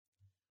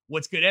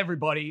What's good,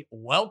 everybody?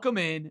 Welcome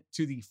in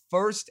to the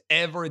first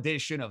ever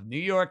edition of New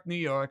York, New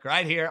York,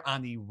 right here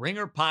on the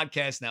Ringer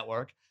Podcast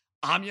Network.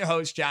 I'm your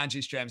host, John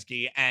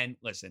Jastrzemski, and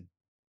listen,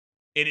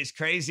 it is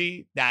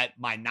crazy that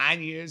my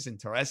 9 years in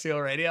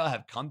terrestrial radio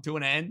have come to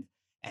an end,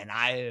 and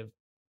I have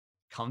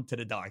come to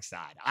the dark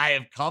side. I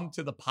have come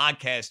to the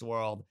podcast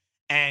world,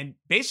 and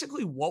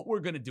basically what we're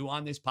going to do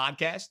on this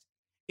podcast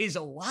is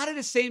a lot of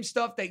the same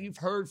stuff that you've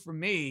heard from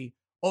me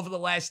over the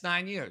last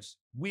 9 years.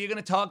 We're going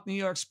to talk New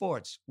York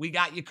sports. We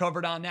got you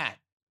covered on that.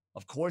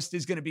 Of course,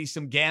 there's going to be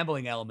some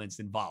gambling elements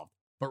involved.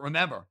 But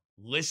remember,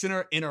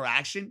 listener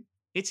interaction,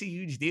 it's a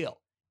huge deal.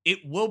 It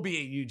will be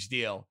a huge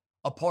deal,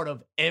 a part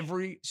of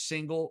every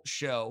single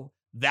show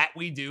that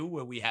we do,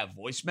 where we have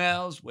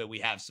voicemails, where we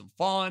have some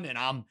fun, and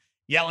I'm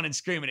yelling and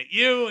screaming at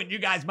you, and you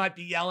guys might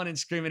be yelling and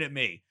screaming at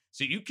me.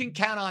 So you can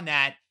count on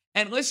that.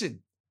 And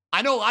listen,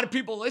 I know a lot of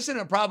people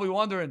listening are probably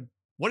wondering,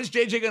 what is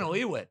JJ going to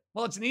lead with?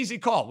 Well, it's an easy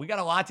call. We got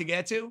a lot to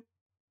get to.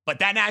 But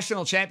that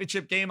national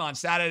championship game on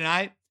Saturday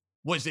night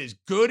was as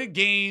good a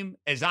game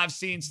as I've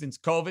seen since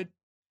COVID.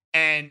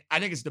 And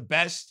I think it's the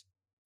best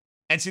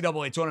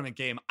NCAA tournament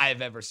game I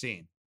have ever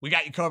seen. We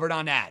got you covered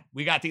on that.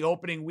 We got the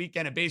opening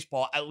weekend of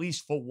baseball, at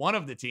least for one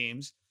of the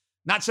teams.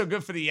 Not so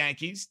good for the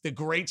Yankees. The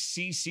great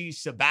CC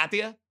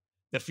Sabathia,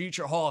 the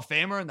future Hall of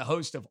Famer and the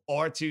host of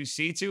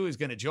R2C2, is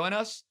going to join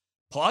us.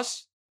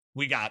 Plus,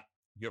 we got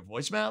your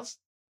voicemails,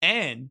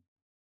 and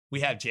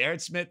we have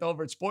Jared Smith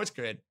over at Sports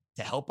Grid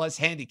to help us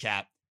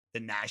handicap the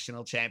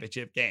national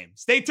championship game.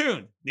 Stay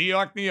tuned. New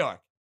York, New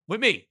York.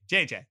 With me,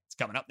 JJ. It's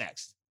coming up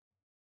next.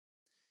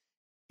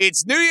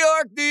 It's New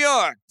York, New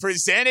York,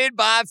 presented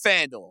by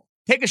FanDuel.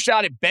 Take a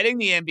shot at betting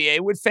the NBA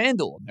with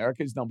FanDuel,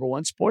 America's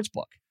 #1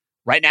 sportsbook.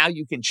 Right now,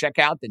 you can check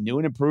out the new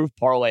and improved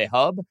Parlay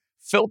Hub,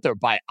 filter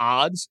by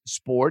odds,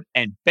 sport,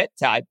 and bet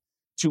type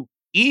to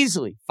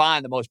easily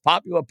find the most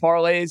popular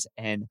parlays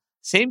and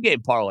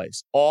same-game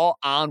parlays all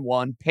on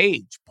one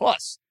page.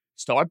 Plus,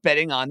 start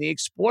betting on the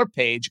Explore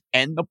page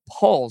and the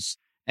Pulse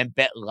and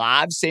bet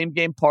live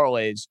same-game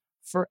parlays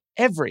for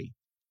every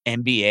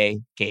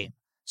NBA game.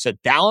 So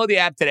download the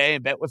app today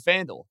and bet with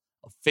FanDuel,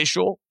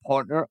 official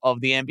partner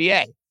of the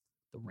NBA.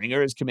 The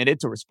Ringer is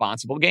committed to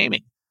responsible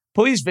gaming.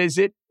 Please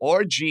visit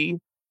rg-help.com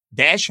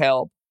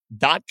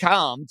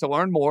to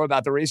learn more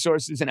about the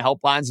resources and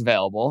helplines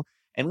available,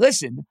 and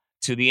listen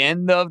to the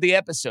end of the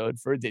episode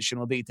for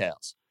additional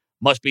details.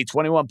 Must be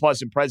 21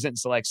 plus and present in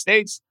select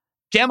states.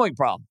 Gambling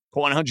problem?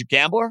 Call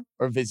 1-800-GAMBLER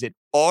or visit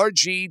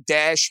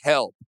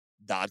rg-help.com.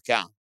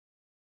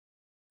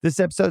 This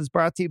episode is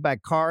brought to you by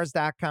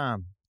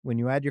Cars.com. When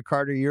you add your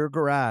car to your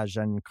garage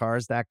on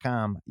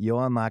Cars.com,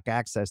 you'll unlock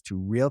access to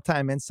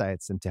real-time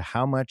insights into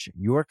how much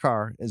your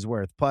car is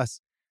worth.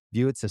 Plus,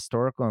 view its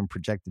historical and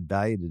projected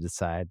value to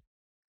decide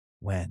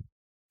when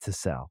to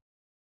sell.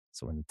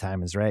 So when the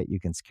time is right, you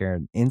can secure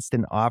an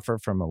instant offer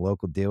from a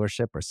local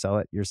dealership or sell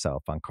it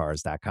yourself on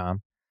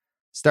Cars.com.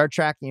 Start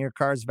tracking your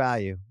car's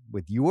value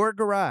with your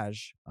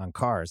garage on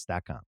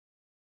Cars.com.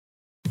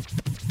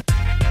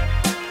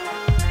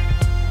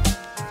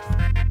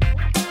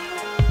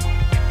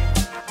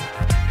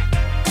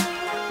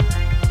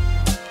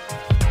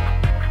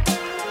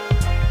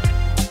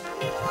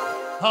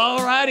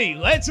 All righty,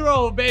 let's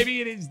roll,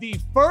 baby. It is the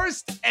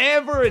first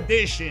ever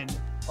edition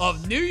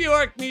of New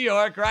York, New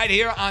York, right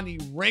here on the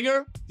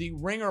Ringer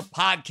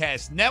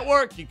Podcast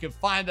Network. You can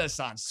find us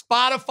on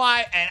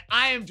Spotify, and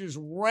I am just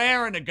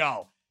raring to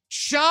go,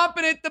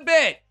 chomping at the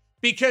bit,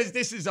 because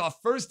this is our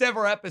first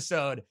ever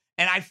episode,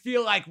 and I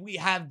feel like we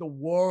have the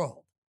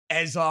world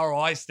as our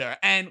oyster.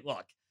 And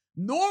look,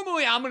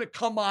 normally I'm going to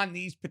come on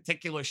these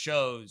particular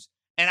shows,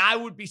 and I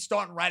would be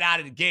starting right out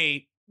of the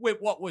gate with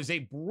what was a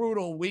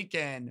brutal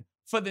weekend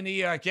for the New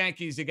York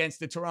Yankees against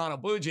the Toronto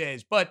Blue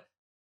Jays, but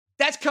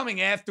that's coming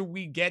after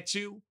we get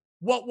to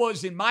what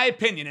was, in my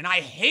opinion, and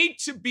I hate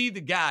to be the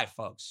guy,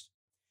 folks.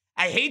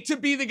 I hate to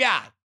be the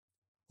guy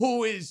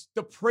who is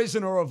the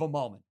prisoner of a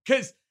moment,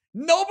 because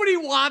nobody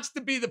wants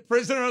to be the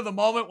prisoner of the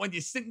moment when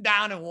you're sitting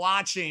down and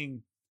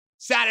watching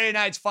Saturday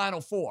night's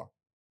Final Four.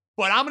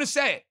 But I'm going to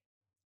say it.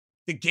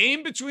 The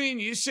game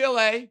between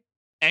UCLA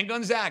and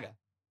Gonzaga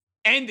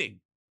ending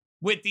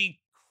with the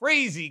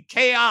crazy,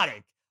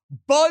 chaotic,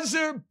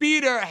 buzzer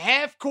beater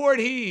half-court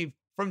heave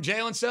from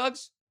Jalen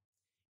Suggs.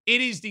 It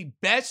is the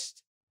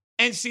best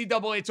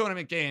NCAA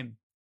tournament game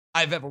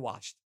I've ever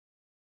watched.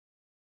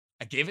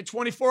 I gave it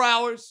 24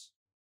 hours.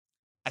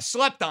 I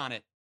slept on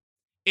it.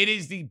 It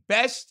is the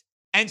best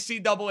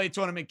NCAA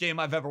tournament game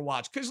I've ever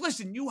watched. Because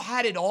listen, you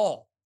had it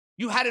all.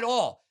 You had it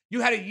all. You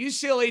had a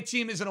UCLA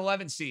team as an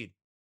 11 seed,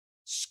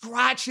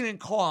 scratching and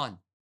clawing,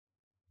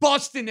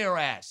 busting their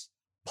ass,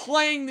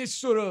 playing this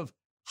sort of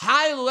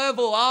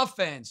high-level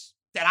offense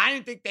that I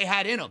didn't think they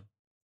had in them.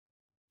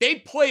 They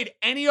played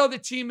any other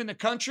team in the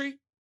country,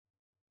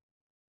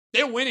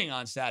 they're winning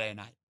on Saturday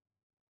night.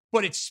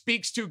 But it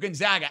speaks to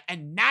Gonzaga,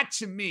 and that,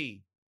 to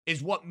me,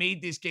 is what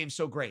made this game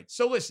so great.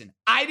 So listen,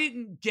 I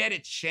didn't get a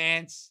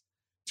chance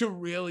to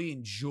really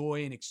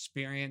enjoy and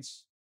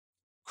experience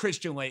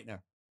Christian Laettner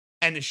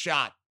and the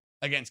shot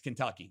against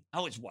Kentucky. I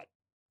was,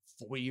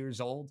 4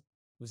 years old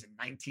Was it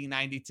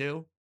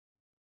 1992?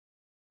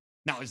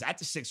 Now, is that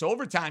the 6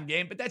 overtime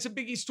game? But that's a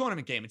Big East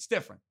tournament game. It's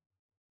different.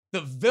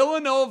 The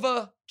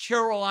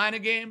Villanova-Carolina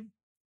game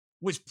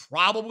was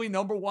probably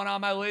number 1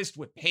 on my list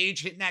with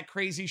Page hitting that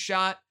crazy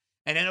shot.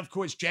 And then, of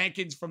course,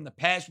 Jenkins from the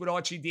past with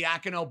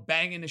Arcidiacono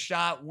banging the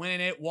shot,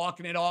 winning it,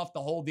 walking it off,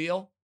 the whole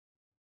deal.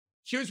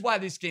 Here's why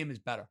this game is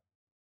better.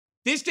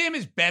 This game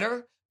is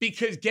better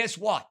because guess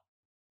what?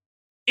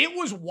 It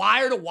was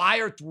wire to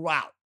wire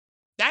throughout.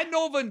 That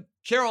Nova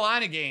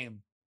Carolina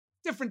game,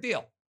 different deal.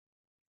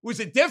 It was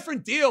a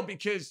different deal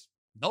because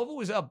Nova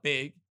was up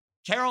big.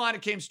 Carolina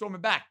came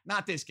storming back.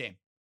 Not this game.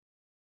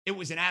 It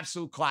was an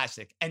absolute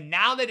classic. And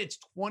now that it's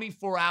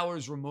 24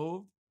 hours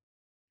removed,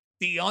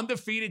 the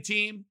undefeated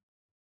team,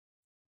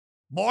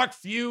 Mark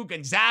Few,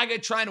 Gonzaga,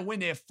 trying to win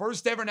their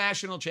first ever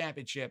national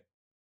championship,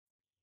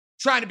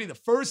 trying to be the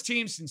first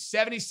team since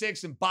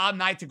 76 and Bob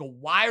Knight to go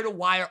wire to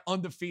wire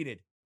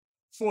undefeated.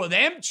 For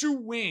them to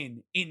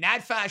win in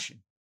that fashion,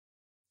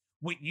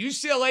 with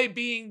UCLA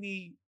being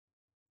the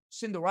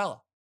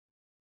Cinderella,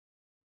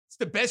 it's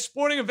the best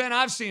sporting event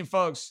I've seen,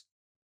 folks,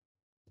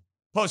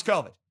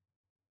 post-COVID.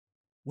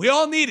 We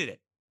all needed it.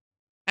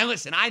 And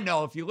listen, I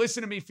know if you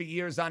listen to me for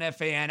years on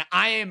FAN,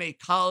 I am a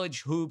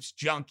college hoops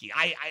junkie.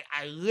 I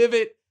live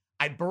it.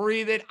 I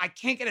breathe it. I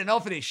can't get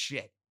enough of this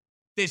shit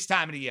this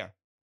time of the year.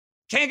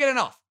 Can't get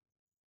enough.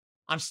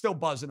 I'm still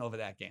buzzing over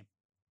that game.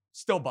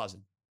 Still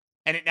buzzing.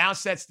 And it now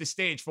sets the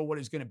stage for what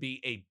is going to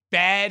be a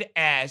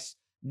badass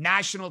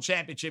national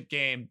championship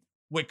game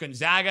with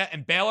Gonzaga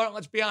and Baylor.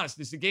 Let's be honest,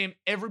 this is a game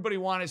everybody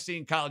wanted to see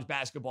in college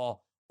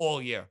basketball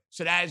all year.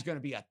 So that is going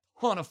to be a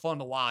ton of fun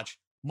to watch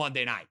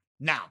Monday night.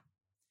 Now,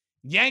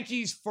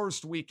 Yankees'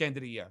 first weekend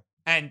of the year.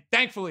 And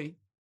thankfully,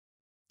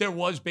 there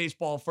was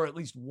baseball for at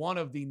least one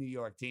of the New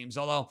York teams.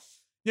 Although,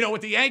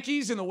 with the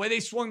Yankees and the way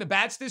they swung the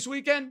bats this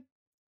weekend,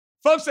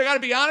 folks, I got to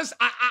be honest,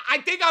 I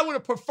think I would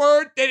have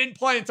preferred they didn't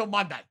play until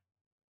Monday.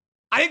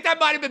 I think that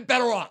might have been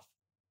better off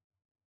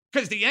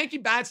because the Yankee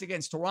bats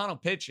against Toronto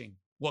pitching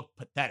look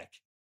pathetic.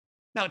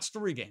 Now, it's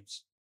 3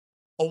 games.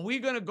 Are we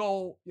going to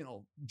go,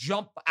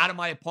 jump out of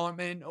my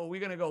apartment? Are we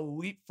going to go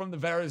leap from the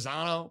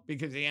Verrazano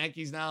because the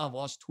Yankees now have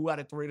lost 2 out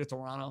of 3 to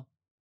Toronto?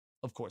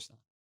 Of course not.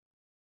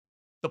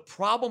 The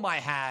problem I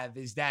have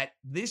is that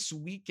this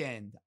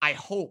weekend, I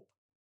hope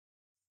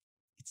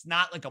it's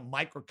not like a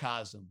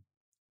microcosm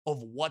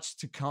of what's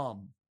to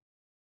come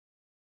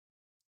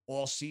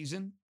all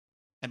season,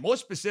 and more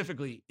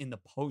specifically in the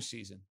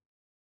postseason.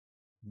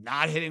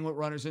 Not hitting with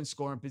runners in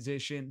scoring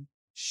position,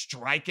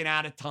 striking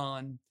out a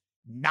ton,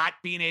 not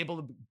being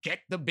able to get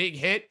the big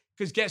hit.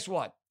 Because guess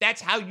what?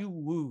 That's how you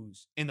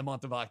lose in the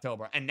month of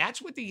October. And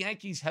that's what the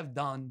Yankees have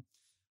done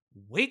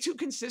way too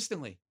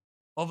consistently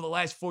over the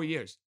last 4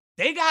 years.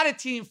 They got a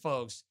team,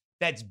 folks,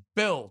 that's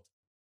built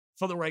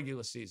for the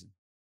regular season.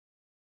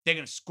 They're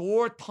going to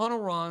score a ton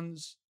of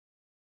runs.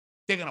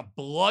 They're going to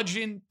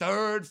bludgeon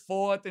 3rd,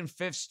 4th, and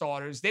 5th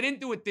starters. They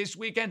didn't do it this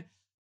weekend.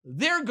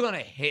 They're going to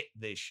hit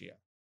this year.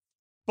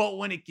 But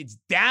when it gets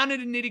down to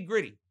the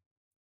nitty-gritty,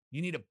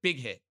 you need a big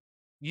hit.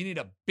 You need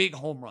a big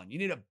home run. You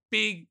need a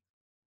big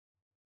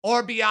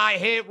RBI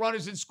hit,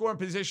 runners in scoring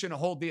position, a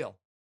whole deal.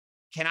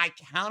 Can I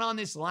count on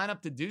this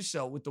lineup to do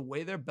so with the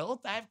way they're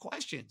built? I have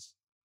questions.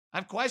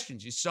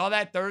 You saw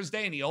that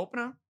Thursday in the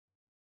opener.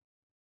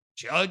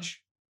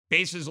 Judge,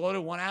 bases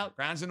loaded, 1 out,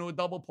 grounds into a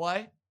double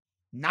play.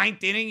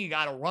 9th inning, you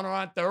got a runner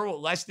on third with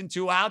less than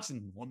 2 outs,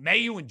 and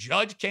Mayu and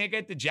Judge can't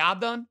get the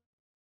job done.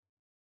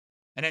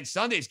 And then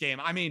Sunday's game,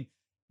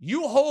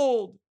 you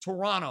hold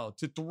Toronto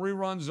to 3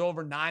 runs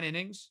over 9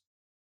 innings,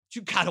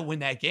 you got to win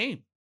that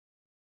game.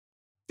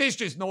 There's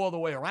just no other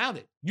way around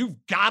it. You've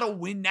got to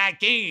win that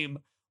game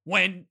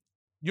when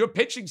your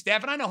pitching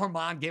staff, and I know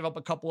Herman gave up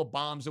a couple of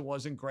bombs. It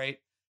wasn't great.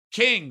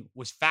 King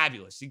was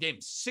fabulous. He gave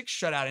him 6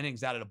 shutout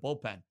innings out of the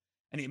bullpen.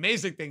 And the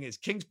amazing thing is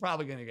King's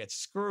probably going to get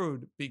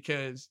screwed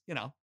because,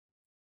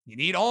 you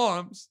need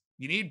arms,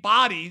 you need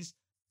bodies.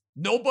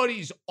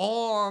 Nobody's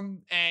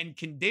arm and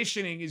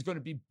conditioning is going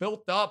to be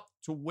built up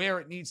to where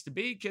it needs to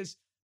be because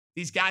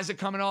these guys are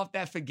coming off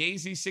that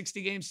Fugazi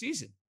 60-game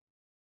season.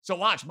 So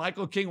watch,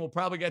 Michael King will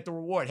probably get the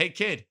reward. Hey,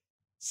 kid,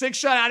 6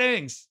 shutout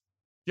innings.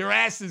 Your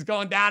ass is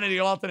going down to the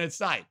alternate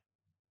site.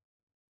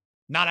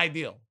 Not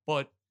ideal,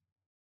 but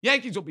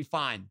Yankees will be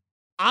fine.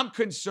 I'm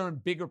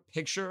concerned bigger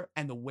picture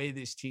and the way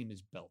this team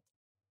is built.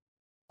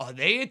 Are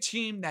they a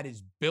team that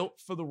is built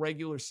for the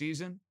regular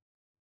season?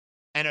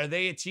 And are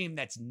they a team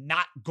that's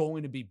not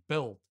going to be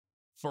built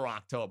for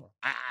October?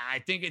 I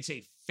think it's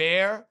a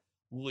fair,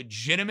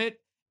 legitimate,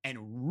 and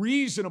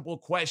reasonable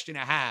question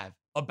to have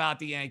about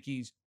the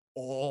Yankees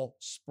all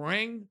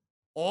spring,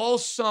 all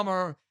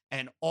summer,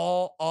 and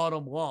all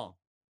autumn long.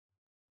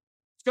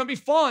 It's going to be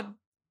fun.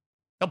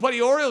 They'll play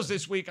the Orioles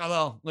this week,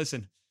 although,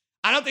 listen,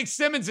 I don't think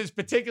Simmons is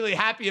particularly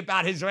happy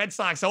about his Red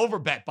Sox over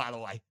bet, by the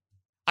way.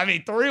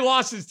 3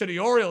 losses to the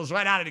Orioles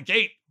right out of the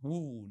gate.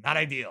 Ooh, not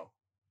ideal.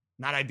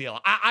 Not ideal.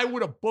 I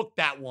would have booked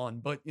that one,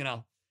 but,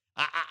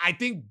 I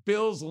think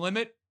Bill's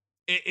limit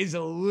is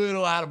a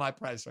little out of my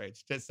price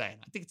range. Just saying.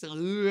 I think it's a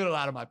little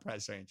out of my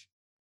price range.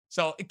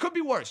 So it could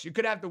be worse. You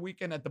could have the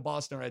weekend that the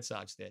Boston Red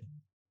Sox did.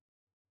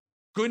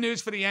 Good news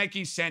for the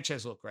Yankees.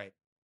 Sanchez looked great.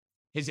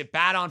 His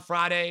at-bat on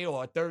Friday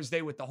or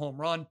Thursday with the home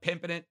run,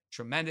 pimping it,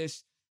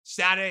 tremendous.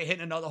 Saturday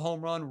hitting another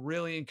home run,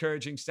 really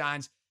encouraging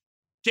signs.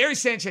 Gary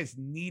Sanchez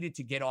needed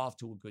to get off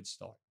to a good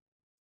start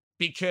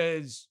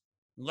because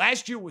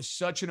last year was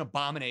such an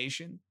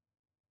abomination.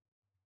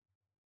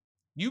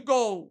 You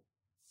go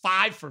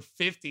 5 for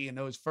 50 in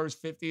those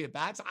first 50 at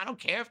bats. I don't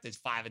care if there's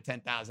 5 or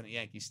 10,000 at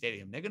Yankee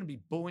Stadium. They're going to be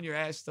booing your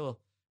ass till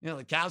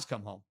the cows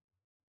come home.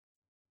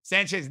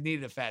 Sanchez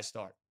needed a fast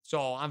start,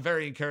 so I'm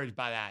very encouraged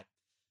by that.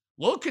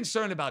 A little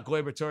concerned about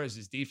Gleyber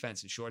Torres'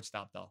 defense at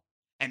shortstop, though,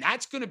 and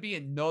that's going to be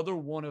another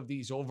one of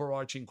these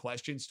overarching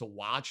questions to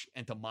watch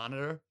and to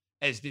monitor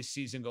as this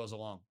season goes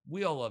along.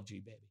 We all love G,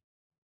 baby.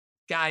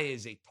 Guy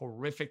is a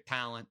terrific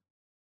talent.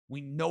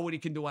 We know what he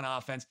can do on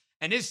offense.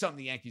 And this is something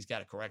the Yankees got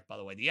to correct, by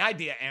the way. The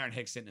idea of Aaron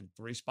Hicks in the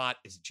 3 spot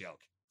is a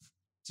joke.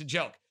 It's a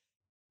joke.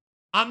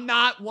 I'm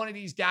not one of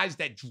these guys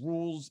that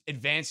drools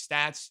advanced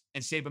stats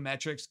and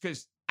sabermetrics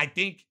because I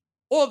think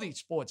all these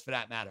sports, for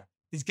that matter,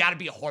 there's got to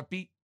be a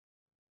heartbeat.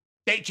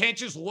 They can't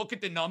just look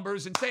at the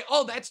numbers and say,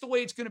 oh, that's the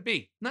way it's going to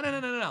be.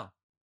 No.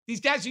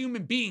 These guys are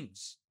human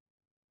beings.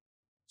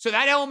 So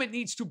that element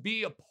needs to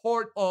be a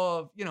part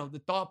of,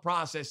 the thought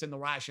process and the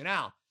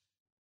rationale.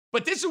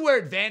 But this is where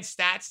advanced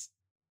stats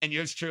and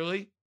yours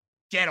truly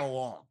get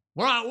along.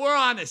 We're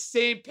on the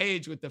same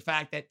page with the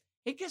fact that,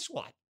 hey, guess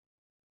what?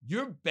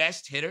 Your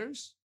best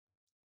hitters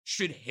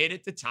should hit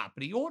at the top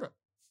of the order.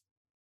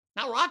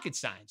 Not rocket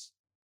science.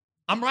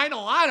 I'm writing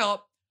a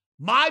lineup.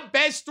 My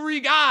best 3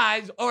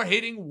 guys are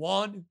hitting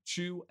 1,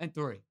 2, and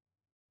 3.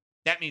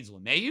 That means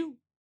LeMahieu.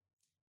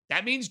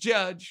 That means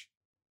Judge.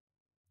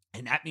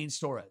 And that means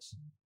Torres.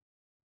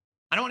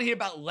 I don't want to hear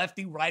about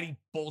lefty-righty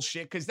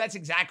bullshit because that's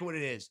exactly what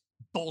it is.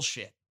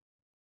 Bullshit.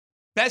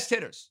 Best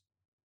hitters.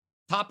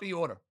 Top of the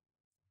order.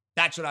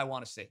 That's what I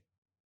want to see.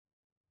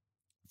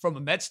 From a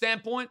Mets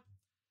standpoint,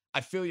 I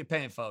feel your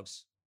pain,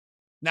 folks.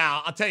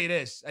 Now, I'll tell you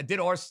this. I did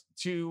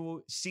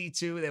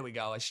R2C2. There we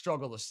go. I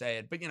struggle to say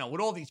it. But,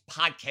 with all these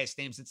podcast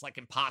names, it's like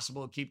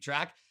impossible to keep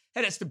track.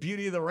 And that's the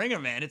beauty of the Ringer,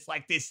 man. It's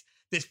like this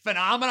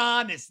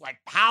phenomenon, this like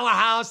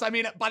powerhouse. I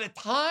mean, by the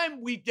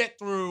time we get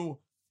through,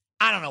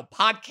 I don't know,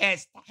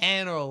 podcast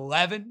 10 or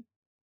 11,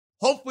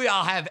 hopefully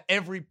I'll have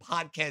every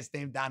podcast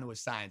name down to a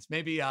science.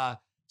 Maybe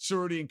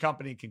Cerruti and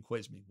company can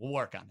quiz me. We'll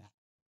work on that.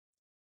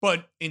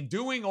 But in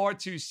doing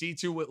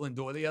R2C2 with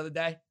Lindor the other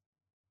day,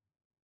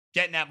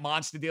 getting that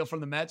monster deal from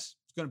the Mets,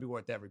 it's going to be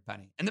worth every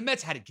penny. And the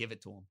Mets had to give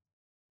it to him.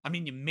 I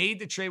mean, you made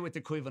the trade with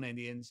the Cleveland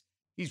Indians.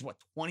 He's,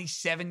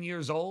 27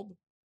 years old?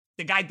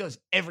 The guy does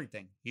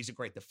everything. He's a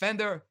great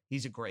defender.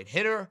 He's a great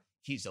hitter.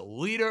 He's a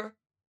leader.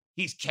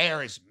 He's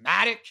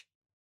charismatic.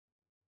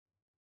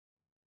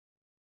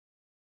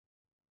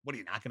 What, are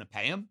you not going to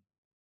pay him?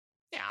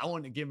 Yeah, I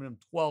wouldn't have given him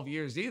 12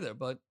 years either,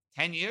 but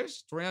 10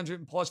 years,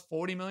 $300 plus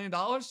 $40 million.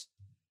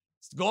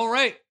 It's the going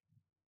rate.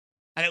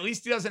 And at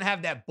least he doesn't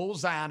have that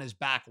bullseye on his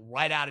back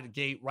right out of the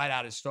gate, right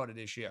out of the start of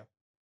this year.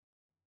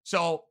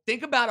 So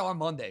think about our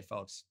Monday,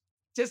 folks.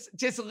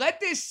 Just let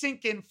this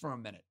sink in for a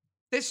minute.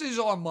 This is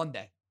our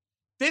Monday.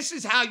 This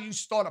is how you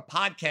start a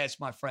podcast,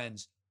 my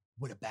friends,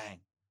 with a bang.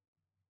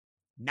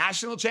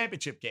 National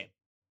championship game.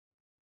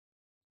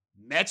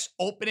 Mets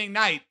opening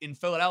night in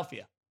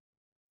Philadelphia.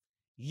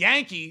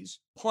 Yankees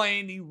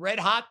playing the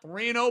red-hot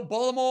 3-0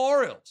 Baltimore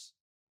Orioles.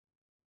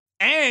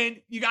 And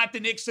you got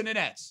the Knicks and the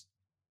Nets.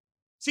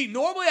 See,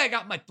 normally I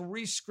got my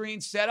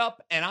 3-screen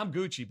setup, and I'm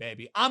Gucci,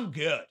 baby. I'm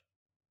good.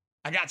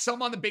 I got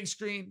some on the big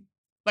screen.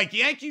 Like,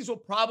 Yankees will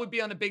probably be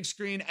on the big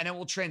screen, and then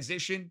we'll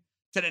transition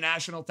to the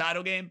national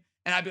title game.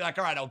 And I'd be like,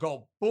 all right, I'll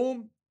go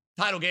boom,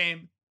 title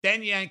game,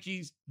 then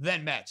Yankees,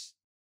 then Mets.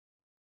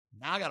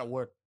 Now I got to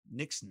work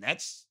Knicks,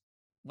 Nets.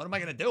 What am I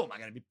going to do? Am I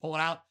going to be pulling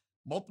out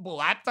multiple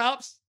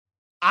laptops,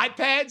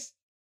 iPads?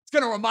 It's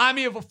going to remind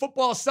me of a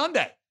football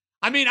Sunday.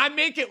 I mean, I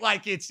make it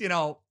like it's,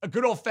 a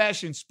good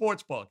old-fashioned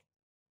sports book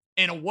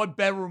in a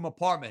 1-bedroom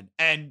apartment.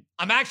 And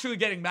I'm actually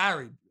getting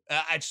married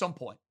at some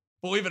point,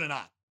 believe it or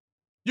not.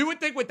 You would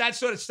think with that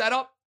sort of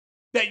setup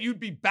that you'd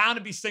be bound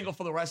to be single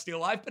for the rest of your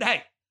life. But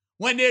hey,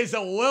 when there's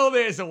a will,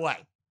 there's a way.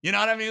 You know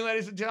what I mean,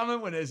 ladies and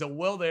gentlemen? When there's a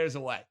will, there's a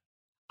way.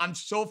 I'm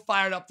so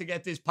fired up to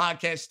get this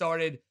podcast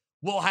started.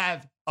 We'll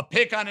have a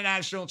pick on the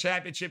national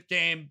championship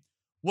game.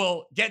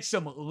 We'll get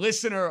some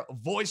listener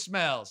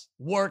voicemails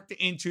worked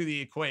into the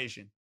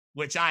equation,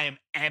 which I am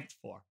amped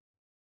for.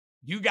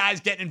 You guys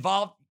getting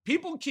involved?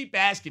 People keep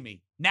asking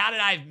me, now that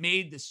I've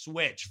made the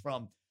switch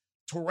from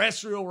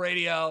terrestrial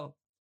radio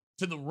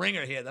to the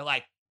Ringer here, they're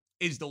like,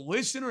 is the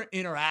listener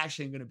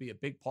interaction going to be a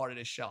big part of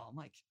this show? I'm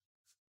like,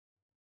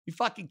 you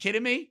fucking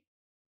kidding me?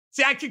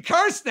 See, I can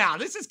curse now.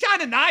 This is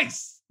kind of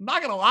nice. I'm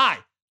not going to lie.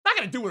 I'm not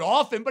going to do it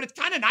often, but it's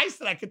kind of nice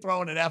that I can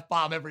throw in an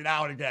F-bomb every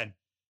now and again.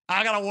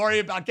 I got to worry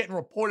about getting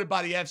reported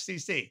by the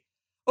FCC.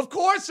 Of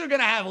course they're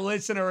going to have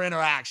listener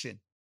interaction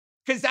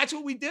because that's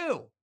what we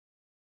do.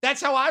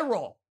 That's how I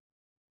roll.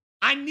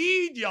 I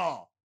need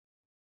y'all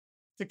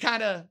to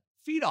kind of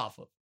feed off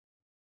of.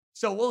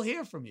 So we'll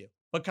hear from you.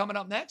 But coming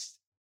up next,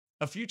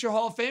 a future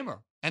Hall of Famer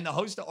and the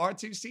host of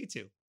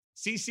R2C2,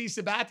 CC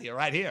Sabathia,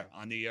 right here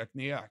on New York,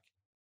 New York.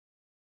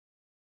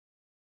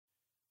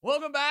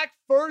 Welcome back.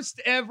 First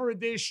ever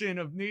edition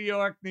of New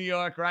York, New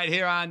York, right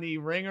here on the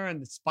Ringer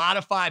and the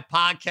Spotify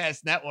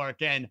Podcast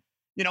Network. And,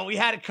 you know, we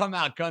had to come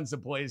out guns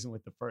a-blazing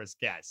with the first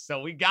guest.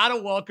 So we got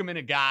to welcome in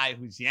a guy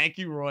who's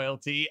Yankee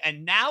royalty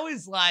and now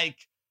is like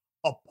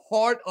a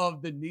part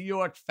of the New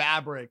York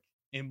fabric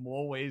in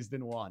more ways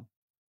than one.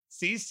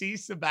 CC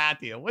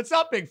Sabathia. What's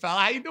up, big fella?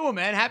 How you doing,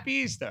 man? Happy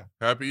Easter.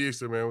 Happy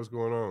Easter, man. What's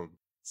going on?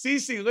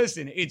 CC,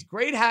 listen, it's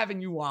great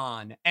having you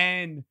on.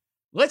 And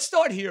let's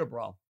start here,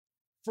 bro.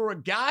 For a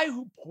guy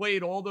who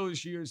played all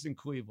those years in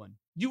Cleveland,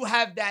 you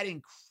have that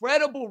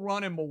incredible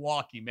run in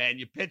Milwaukee, man.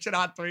 You pitch it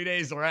on 3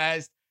 days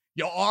rest.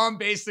 Your arm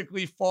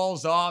basically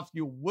falls off.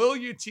 You will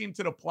your team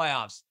to the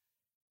playoffs.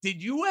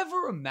 Did you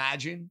ever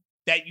imagine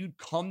that you'd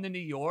come to New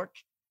York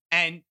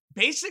and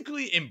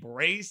basically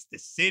embrace the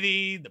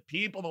city, the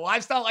people, the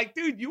lifestyle? Like,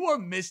 dude, you are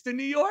Mr.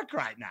 New York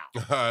right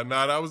now.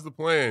 Nah, that was the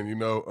plan.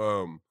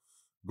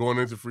 Going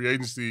into free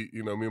agency,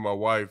 me and my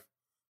wife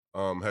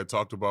had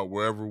talked about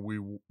wherever we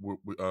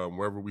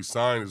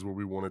signed is where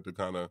we wanted to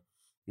kind of,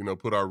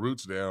 put our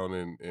roots down.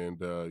 And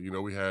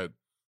we had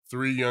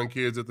 3 young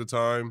kids at the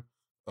time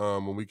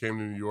when we came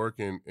to New York,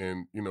 and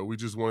we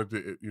just wanted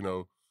to,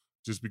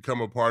 just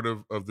become a part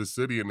of the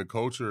city and the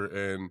culture.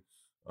 And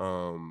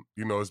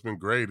it's been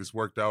great. It's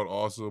worked out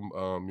awesome.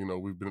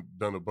 We've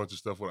done a bunch of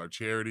stuff with our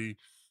charity.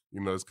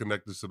 It's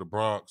connected to the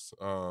Bronx.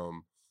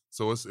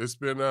 So it's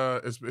been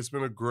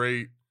a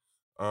great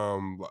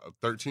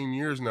 13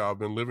 years now I've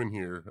been living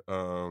here.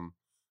 So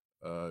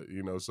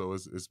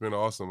it's been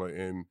awesome.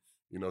 And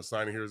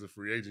signing here as a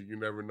free agent, you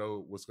never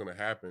know what's going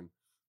to happen.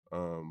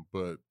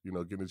 But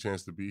getting a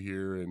chance to be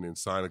here and then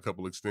sign a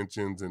couple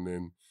extensions and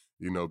then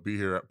be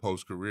here at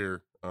post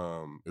career,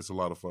 it's a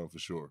lot of fun for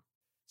sure.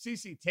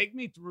 CC, take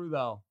me through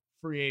though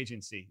free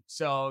agency.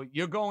 So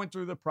you're going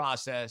through the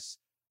process.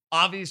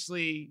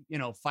 Obviously,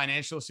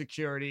 financial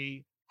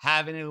security,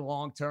 having a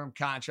long-term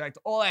contract,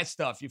 all that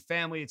stuff, your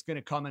family, it's going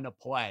to come into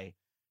play.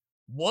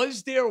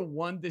 Was there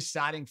one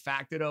deciding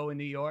factor, though, in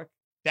New York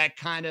that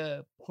kind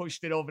of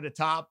pushed it over the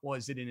top?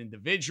 Was it an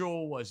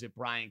individual? Was it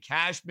Brian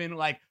Cashman?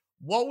 Like,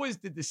 what was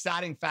the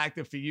deciding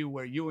factor for you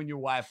where you and your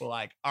wife were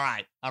like, all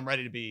right, I'm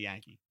ready to be a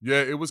Yankee?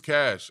 Yeah, it was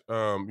cash,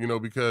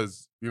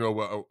 because,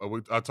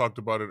 I talked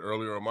about it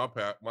earlier on my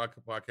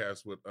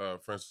podcast with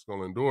Francisco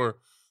Lindor.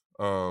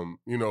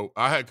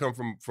 I had come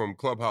from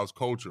clubhouse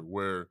culture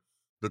where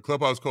the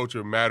clubhouse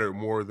culture mattered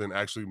more than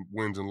actually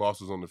wins and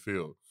losses on the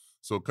field.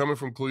 So coming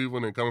from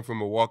Cleveland and coming from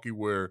Milwaukee,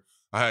 where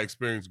I had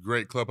experienced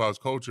great clubhouse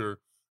culture,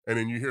 and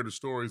then you hear the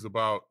stories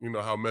about,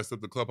 how messed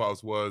up the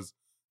clubhouse was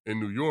in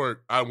New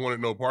York, I wanted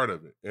no part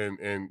of it. And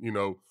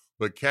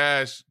but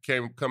Cash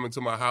coming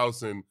to my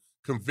house and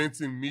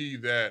convincing me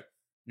that,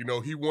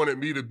 he wanted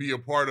me to be a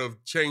part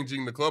of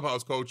changing the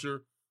clubhouse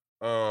culture,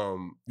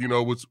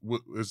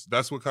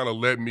 that's what kind of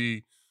led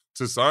me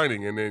to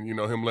signing. And then,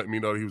 him letting me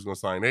know that he was going to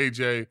sign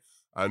AJ.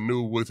 I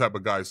knew what type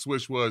of guy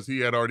Swish was.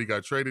 He had already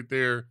got traded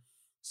there.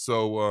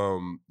 So,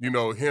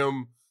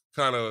 him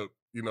kind of,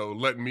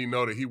 letting me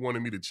know that he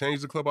wanted me to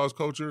change the clubhouse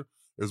culture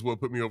is what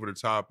put me over the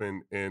top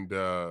and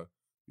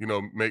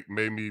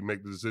made me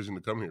make the decision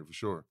to come here for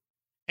sure.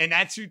 And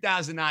that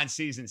 2009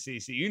 season,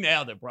 CC, you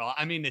nailed it, bro.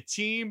 I mean, the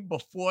team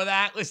before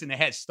that, listen, they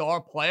had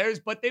star players,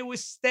 but they were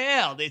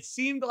stale. It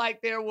seemed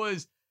like there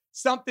was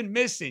something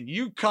missing.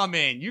 You come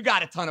in, you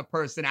got a ton of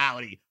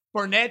personality.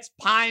 Burnett's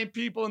pieing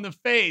people in the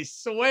face.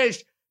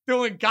 Swish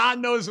doing God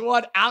knows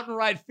what out in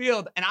right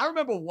field. And I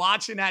remember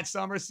watching that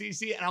summer,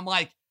 CC, and I'm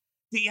like,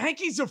 the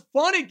Yankees are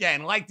fun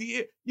again. Like,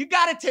 you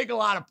got to take a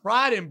lot of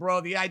pride in,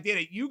 bro, the idea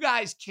that you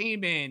guys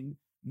came in,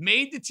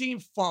 made the team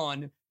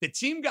fun. The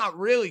team got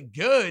really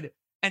good.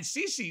 And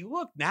CC,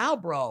 look now,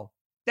 bro,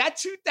 that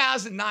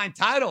 2009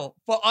 title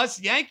for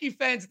us Yankee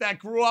fans that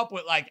grew up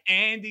with like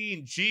Andy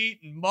and Jeet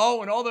and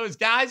Mo and all those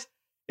guys,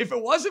 if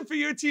it wasn't for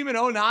your team in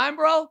 2009,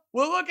 bro,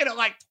 we're looking at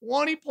like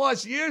 20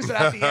 plus years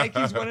without the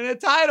Yankees winning a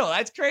title.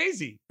 That's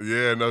crazy.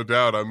 Yeah, no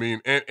doubt. I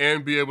mean,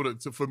 and be able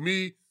to for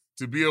me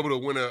to be able to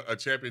win a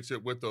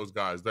championship with those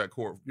guys, that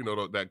core,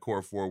 that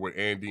core four with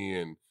Andy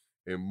and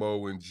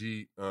Mo and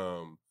Jeet,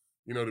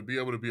 to be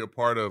able to be a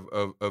part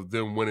of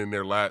them winning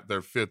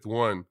their fifth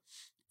one,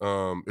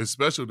 is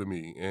special to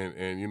me. And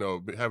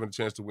having a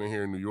chance to win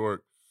here in New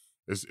York,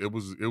 it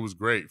was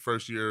great.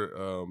 First year,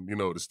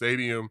 the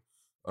stadium.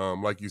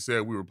 Like you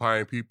said, we were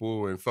pieing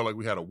people and felt like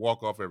we had a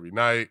walk-off every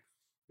night.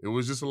 It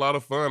was just a lot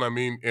of fun. I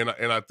mean, and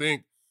I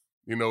think,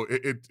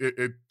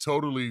 it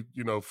totally,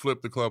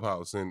 flipped the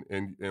clubhouse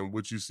and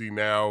what you see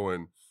now.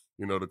 And,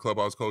 the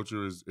clubhouse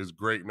culture is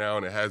great now,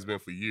 and it has been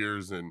for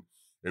years. And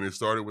it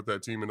started with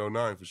that team in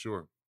 2009 for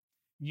sure.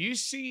 You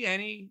see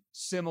any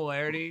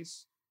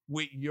similarities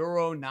with your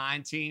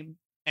 2009 team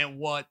and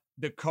what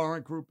the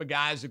current group of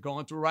guys are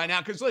going through right now?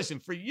 Because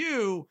listen, for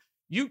you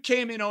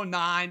came in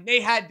 2009.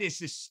 They had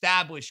this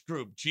established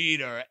group,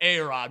 Jeter,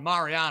 A-Rod,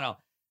 Mariano.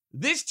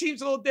 This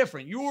team's a little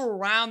different. You were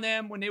around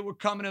them when they were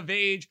coming of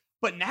age.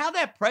 But now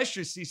that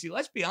pressure, CC,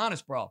 let's be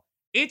honest, bro.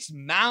 it's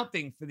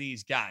mounting for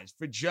these guys,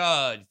 for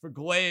Judge, for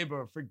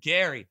Glaber, for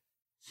Gary.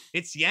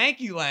 It's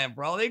Yankee land,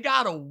 bro. They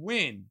got to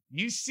win.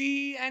 You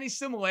see any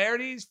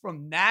similarities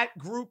from that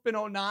group in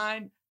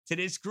 09 to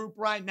this group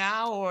right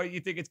now, or you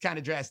think it's kind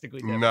of drastically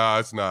different? Nah,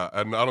 it's not.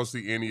 I don't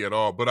see any at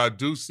all. But I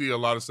do see a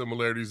lot of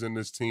similarities in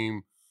this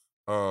team.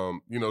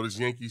 This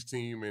Yankees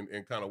team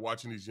and kind of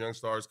watching these young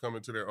stars come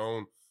into their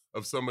own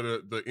of some of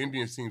the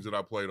Indians teams that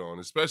I played on,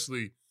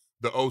 especially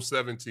the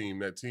 07 team,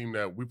 that team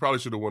that we probably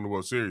should have won the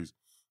World Series.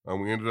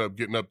 We ended up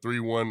getting up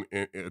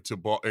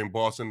 3-1 in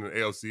Boston and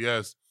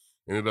ALCS,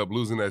 ended up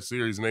losing that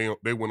series, and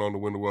they went on to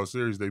win the World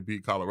Series. They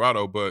beat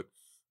Colorado. But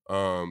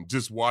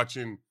just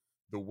watching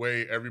the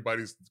way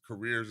everybody's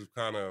careers have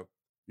kind of,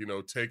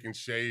 taken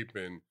shape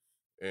and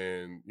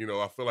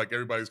I feel like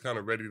everybody's kind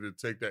of ready to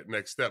take that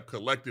next step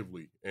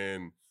collectively.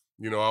 And,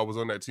 I was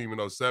on that team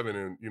in 07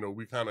 and,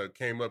 we kind of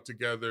came up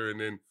together and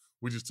then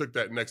we just took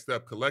that next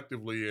step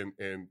collectively. And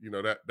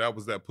that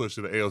was that push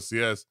to the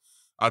ALCS.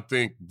 I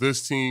think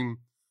this team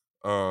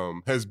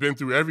has been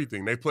through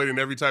everything. They played in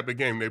every type of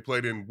game. They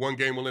played in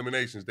one-game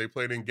eliminations. They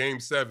played in Game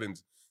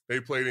 7s. They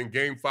played in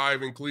Game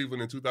 5 in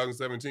Cleveland in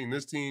 2017.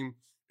 This team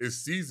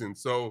is seasoned.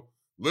 So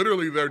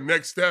literally their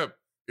next step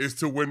is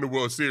to win the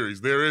World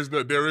Series. There is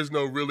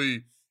no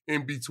really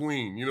in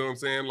between. You know what I'm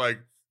saying? Like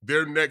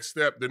their next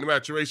step, the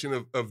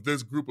maturation of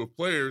this group of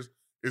players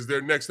is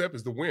their next step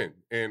is to win.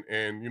 And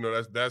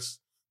that's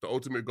the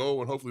ultimate goal.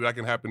 And hopefully that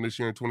can happen this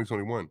year in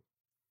 2021.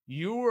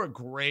 You were a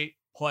great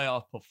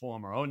playoff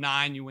performer.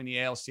 09, you win the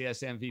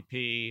ALCS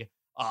MVP.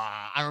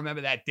 I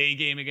remember that day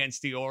game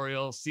against the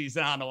Orioles,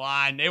 season on the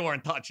line. They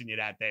weren't touching you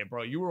that day,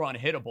 bro. You were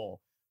unhittable.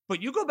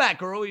 But you go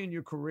back early in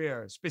your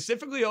career,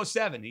 specifically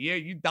 07, the year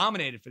you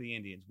dominated for the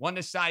Indians, won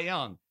the Cy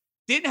Young,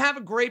 didn't have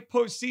a great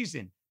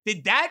postseason.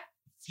 Did that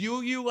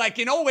fuel you? Like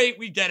in 08,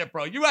 we get it,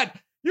 bro. You had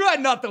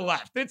nothing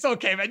left. It's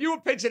okay, man. You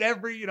were pitching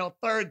every,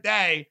 third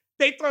day.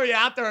 They throw you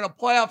out there in a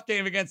playoff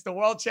game against the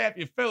world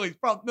champion Phillies.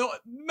 Bro,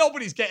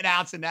 nobody's getting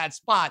outs in that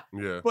spot.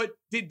 Yeah. But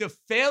did the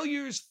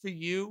failures for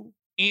you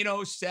in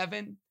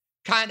 07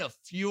 kind of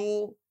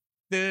fuel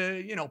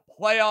the,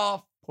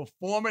 playoff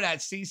performer that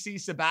CC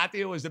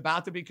Sabathia was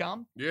about to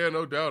become? Yeah,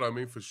 no doubt. I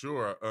mean, for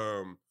sure.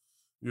 When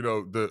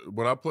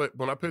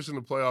I pitched in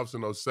the playoffs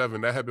in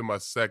 07, that had been my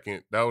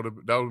second. That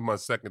was my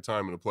second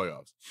time in the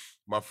playoffs.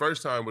 My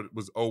first time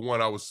was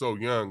 01. I was so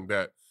young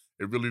that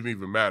it really didn't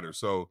even matter.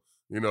 So,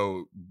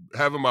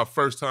 having my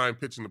first time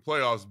pitching the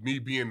playoffs, me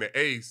being the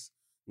ace,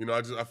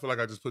 I feel like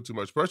I just put too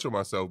much pressure on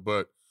myself.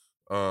 But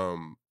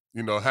having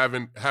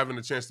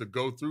the chance to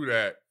go through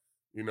that,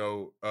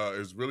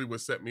 is really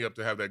what set me up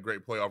to have that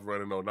great playoff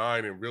run in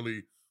 09 and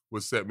really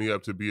what set me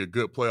up to be a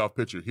good playoff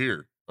pitcher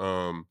here.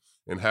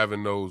 And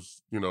having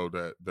those,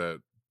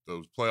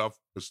 those playoff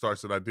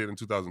starts that I did in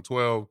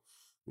 2012,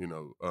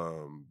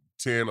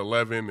 10,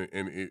 11,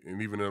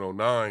 and even in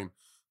 09,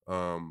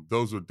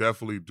 those were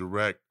definitely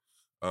direct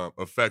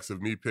effects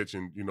of me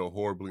pitching,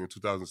 horribly in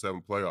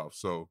 2007 playoffs.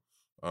 So,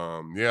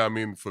 for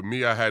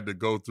me, I had to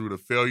go through the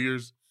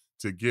failures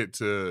to get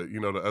to,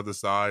 the other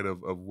side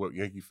of what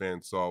Yankee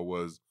fans saw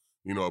was,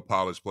 a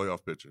polished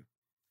playoff pitcher.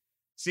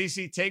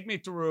 CC, take me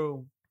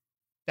through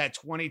that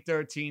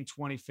 2013,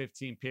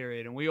 2015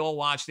 period. And we all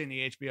watched it in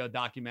the HBO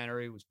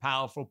documentary. It was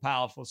powerful,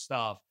 powerful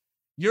stuff.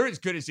 You're as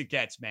good as it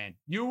gets, man.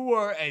 You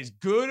were as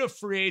good a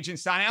free agent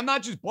signing. I'm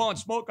not just blowing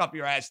smoke up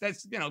your ass.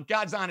 That's,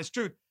 God's honest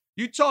truth.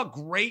 You talk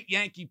great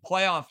Yankee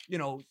playoff,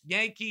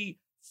 Yankee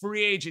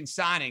free agent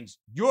signings.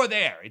 You're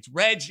there. It's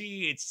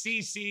Reggie, it's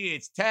CC,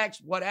 it's Tex,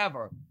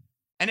 whatever.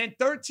 And then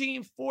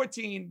 13,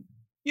 14,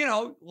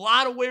 a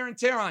lot of wear and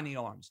tear on the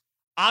arms.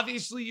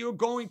 Obviously, you're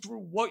going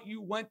through what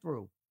you went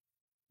through.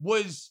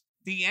 Was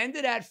the end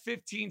of that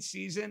 15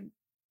 season,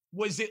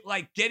 was it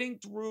like getting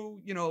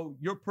through,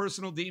 your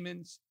personal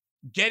demons,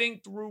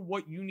 getting through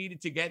what you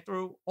needed to get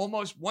through?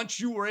 Almost once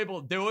you were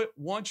able to do it,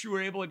 once you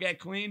were able to get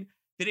clean,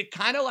 did it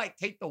kind of like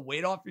take the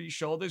weight off your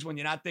shoulders when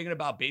you're not thinking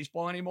about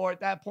baseball anymore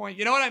at that point?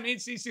 You know what I mean,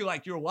 CC?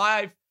 Like your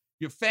life,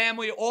 your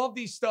family, all of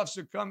these stuffs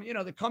are coming,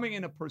 they're coming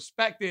into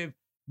perspective.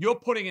 You're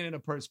putting it into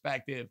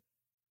perspective.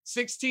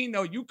 16,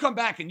 though, you come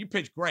back and you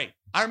pitch great.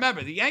 I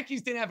remember the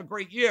Yankees didn't have a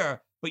great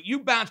year, but you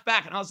bounced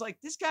back. And I was like,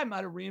 this guy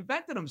might have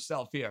reinvented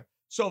himself here.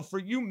 So for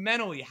you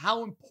mentally,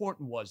 how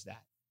important was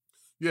that?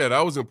 Yeah,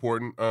 that was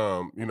important.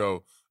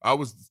 I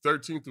was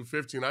 13 through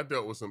 15. I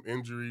dealt with some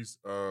injuries,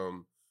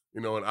 and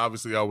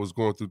obviously I was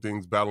going through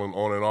things, battling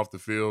on and off the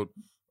field.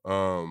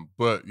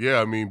 But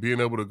yeah, being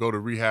able to go to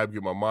rehab,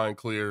 get my mind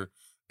clear,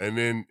 and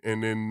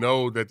then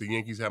know that the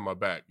Yankees have my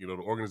back. The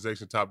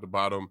organization top to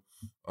bottom,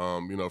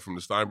 from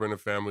the Steinbrenner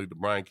family to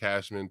Brian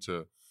Cashman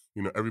to,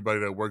 everybody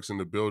that works in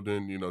the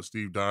building,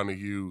 Steve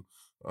Donahue,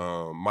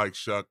 Mike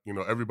Shuck,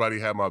 everybody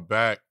had my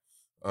back,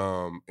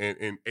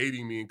 and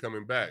aiding me in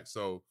coming back.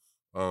 So,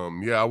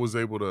 I was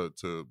able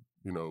to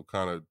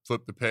kind of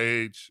flip the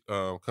page,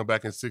 come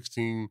back in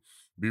 16,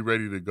 be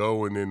ready to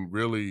go. And then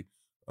really,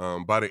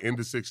 by the end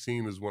of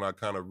 16 is when I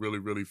kind of really,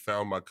 really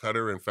found my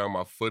cutter and found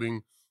my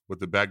footing with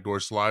the backdoor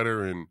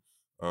slider. And,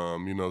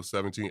 You know,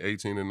 17,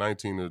 18, and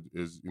 19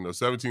 is, you know,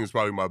 17 is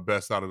probably my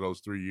best out of those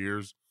 3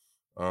 years.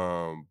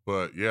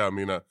 But yeah, I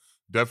mean,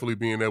 definitely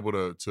being able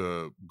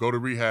to go to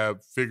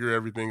rehab, figure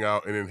everything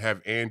out, and then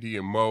have Andy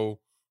and Mo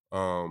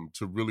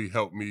to really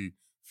help me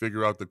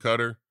figure out the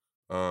cutter.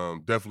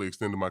 Definitely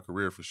extended my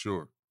career for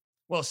sure.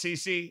 Well,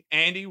 CC,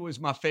 Andy was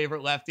my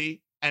favorite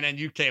lefty, and then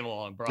you came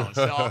along, bro.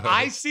 So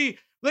I see.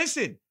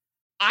 Listen,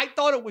 I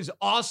thought it was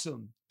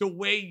awesome the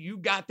way you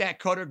got that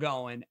cutter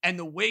going and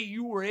the way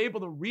you were able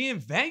to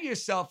reinvent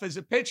yourself as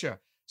a pitcher.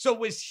 So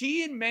was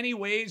he in many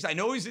ways, I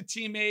know he's a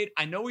teammate,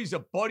 I know he's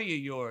a buddy of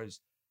yours,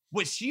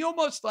 was he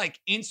almost like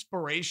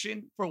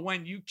inspiration for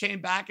when you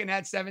came back in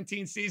that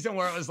 17 season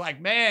where it was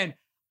like, man,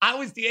 I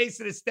was the ace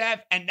of the staff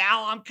and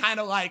now I'm kind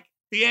of like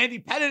the Andy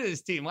Pettitte of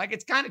this team. Like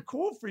it's kind of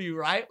cool for you,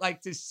 right?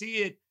 Like to see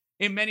it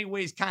in many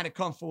ways kind of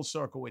come full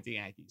circle with the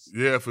Yankees.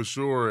 Yeah, for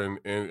sure.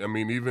 And I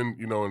mean, even,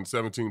 you know, in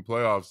 17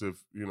 playoffs, if,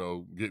 you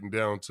know, getting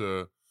down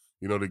to,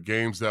 you know, the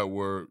games that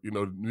were, you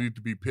know, need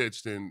to be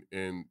pitched in,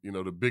 you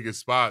know, the biggest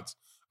spots,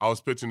 I was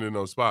pitching in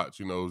those spots.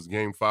 You know, it was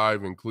game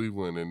 5 in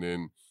Cleveland, and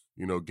then,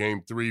 you know,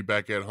 game 3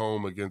 back at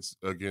home against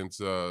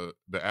the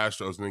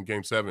Astros, and then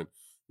game 7.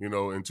 You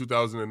know, in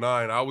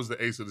 2009, I was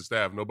the ace of the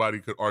staff. Nobody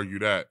could argue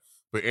that.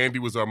 But Andy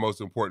was our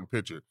most important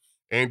pitcher.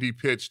 Andy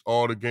pitched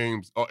all the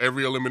games,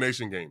 every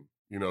elimination game.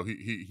 You know,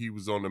 he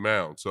was on the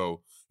mound.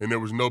 So, and there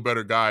was no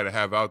better guy to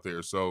have out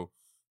there. So,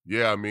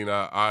 yeah, I mean,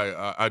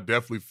 I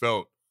definitely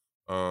felt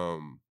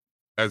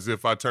as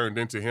if I turned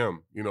into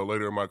him, you know,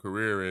 later in my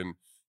career. And,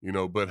 you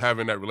know, but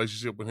having that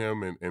relationship with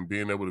him and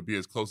being able to be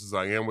as close as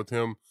I am with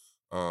him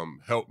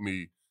helped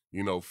me,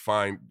 you know,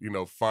 find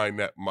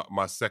that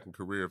my second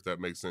career, if that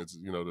makes sense,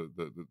 you know,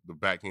 the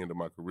back end of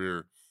my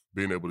career,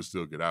 being able to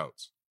still get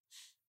outs.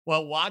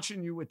 Well,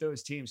 watching you with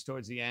those teams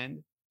towards the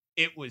end,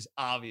 it was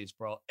obvious,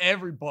 bro.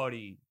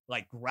 Everybody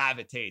like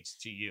gravitates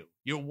to you.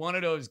 You're one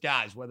of those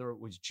guys, whether it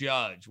was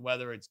Judge,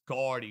 whether it's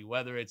Gardy,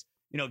 whether it's,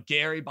 you know,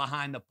 Gary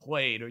behind the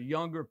plate or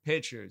younger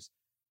pitchers.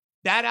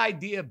 That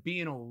idea of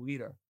being a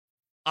leader,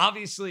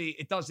 obviously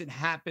it doesn't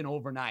happen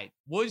overnight.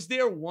 Was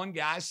there one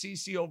guy,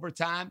 CC, over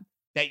time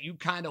that you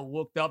kind of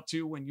looked up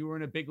to when you were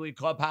in a big league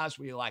clubhouse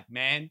where you're like,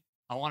 man,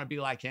 I want to be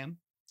like him?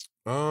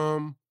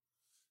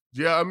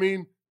 Yeah, I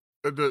mean,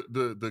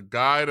 the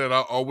guy that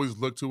I always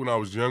looked to when I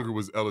was younger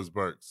was Ellis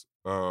Burks.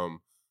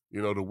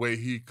 You know, the way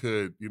he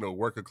could, you know,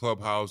 work a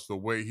clubhouse, the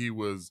way he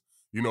was,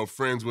 you know,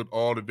 friends with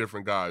all the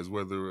different guys,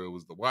 whether it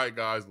was the white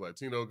guys, the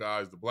Latino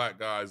guys, the black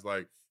guys,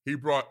 like he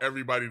brought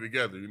everybody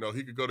together. You know,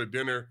 he could go to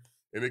dinner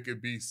and it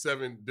could be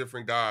 7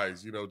 different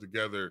guys, you know,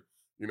 together,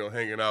 you know,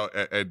 hanging out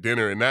at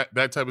dinner. And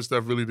that type of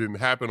stuff really didn't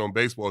happen on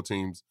baseball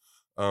teams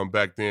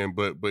back then.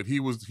 But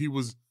he was,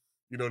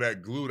 you know,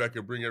 that glue that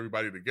could bring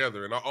everybody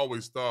together. And I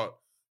always thought,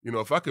 you know,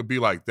 if I could be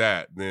like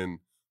that, then,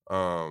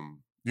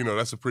 you know,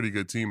 that's a pretty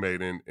good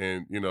teammate.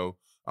 And you know,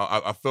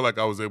 I feel like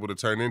I was able to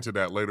turn into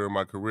that later in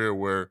my career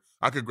where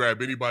I could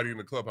grab anybody in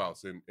the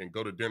clubhouse and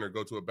go to dinner,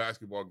 go to a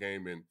basketball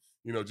game, and,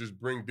 you know, just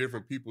bring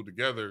different people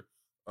together.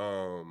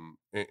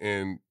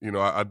 And you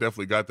know, I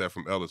definitely got that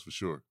from Ellis for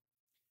sure.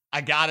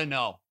 I got to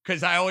know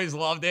because I always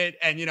loved it.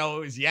 And, you know, it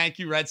was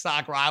Yankee-Red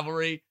Sox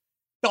rivalry.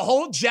 The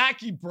whole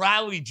Jackie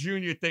Bradley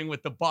Jr. thing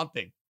with the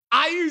bunting.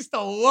 I used to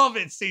love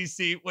it,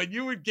 CC, when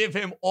you would give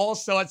him all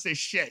sorts of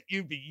shit.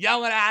 You'd be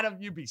yelling at him.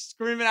 You'd be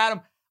screaming at him.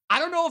 I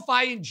don't know if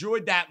I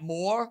enjoyed that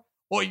more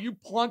or you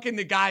plunking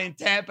the guy in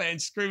Tampa and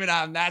screaming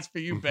at him. That's for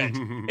you, bitch.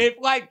 If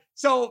like,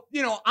 so,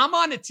 you know, I'm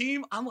on the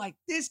team. I'm like,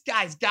 this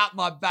guy's got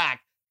my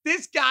back.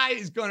 This guy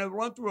is going to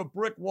run through a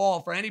brick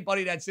wall for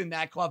anybody that's in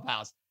that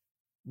clubhouse.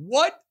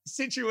 What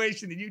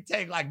situation did you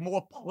take like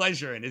more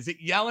pleasure in? Is it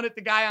yelling at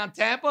the guy on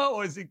Tampa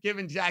or is it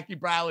giving Jackie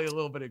Bradley a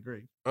little bit of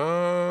grief?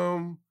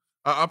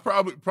 I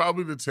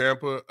probably the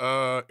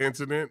Tampa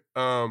incident.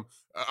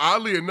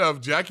 Oddly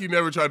enough, Jackie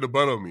never tried to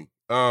bunt on me.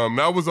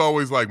 That was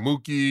always like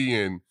Mookie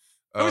and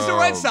it was the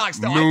Red Sox,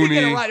 though. Mooney. I did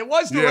get it right. It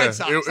was the Red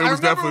Sox. It was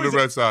definitely the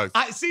Red Sox.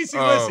 CC,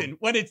 listen,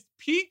 when it's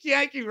peak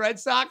Yankee Red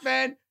Sox,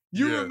 man,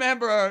 you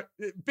remember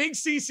big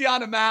CC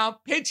on the mound,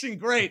 pitching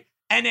great,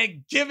 and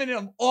then giving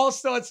him all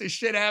sorts of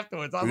shit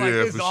afterwards. I was like,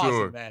 this is awesome,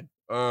 sure. Man.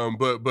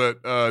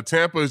 But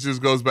Tampa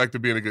just goes back to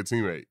being a good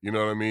teammate. You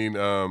know what I mean?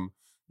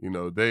 You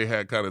know, they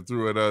had kind of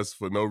threw at us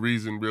for no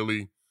reason,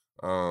 really.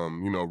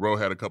 You know, Roe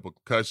had a couple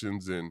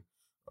concussions, and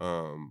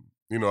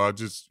you know, I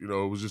just, you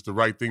know, it was just the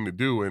right thing to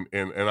do, and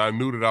I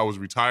knew that I was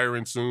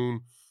retiring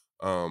soon,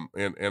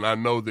 and I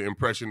know the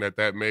impression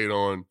that made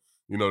on,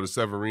 you know, the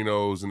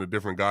Severinos and the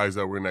different guys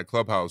that were in that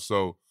clubhouse.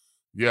 So,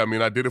 yeah, I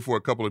mean, I did it for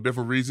a couple of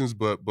different reasons,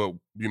 but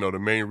you know, the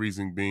main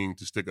reason being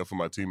to stick up for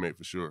my teammate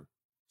for sure.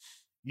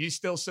 You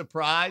still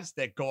surprised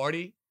that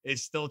Gardy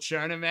is still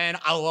churning, man?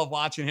 I love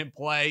watching him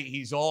play.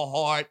 He's all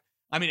heart.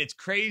 I mean, it's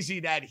crazy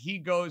that he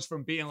goes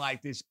from being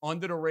like this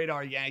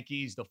under-the-radar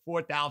Yankees, the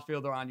 4th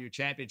outfielder on your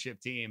championship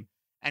team,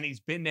 and he's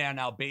been there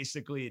now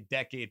basically a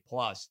decade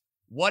plus.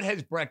 What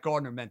has Brett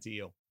Gardner meant to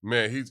you?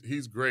 Man,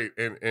 he's great.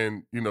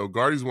 And you know,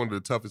 Gardy's one of the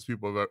toughest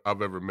people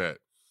I've ever met.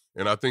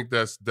 And I think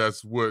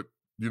that's what,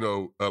 you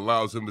know,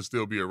 allows him to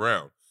still be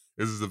around.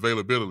 is his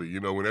availability. You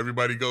know, when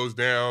everybody goes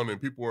down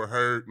and people are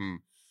hurt and,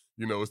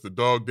 you know, it's the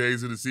dog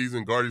days of the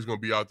season, Gardy's going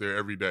to be out there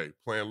every day,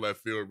 playing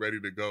left field, ready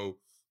to go,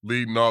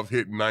 leading off,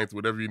 hitting ninth,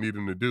 whatever you need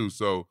him to do.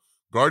 So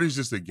Gardy's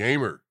just a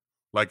gamer,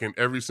 like in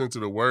every sense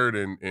of the word.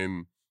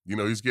 And you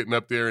know, he's getting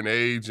up there in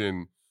age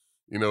and,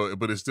 you know,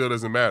 but it still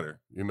doesn't matter.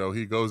 You know,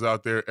 he goes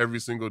out there every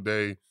single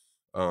day,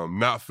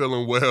 not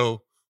feeling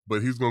well,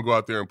 but he's going to go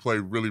out there and play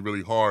really,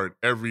 really hard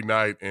every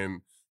night.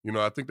 And, you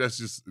know, I think that's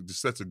just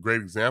sets a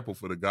great example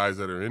for the guys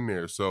that are in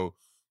there. So,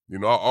 you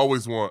know, I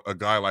always want a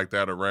guy like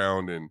that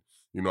around. And,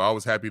 you know, I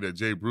was happy that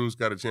Jay Bruce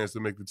got a chance to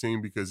make the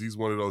team because he's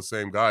one of those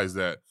same guys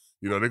that,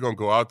 you know, they're going to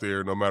go out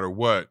there no matter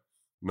what,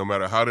 no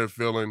matter how they're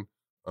feeling,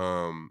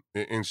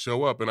 and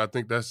show up. And I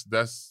think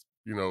that's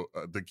you know,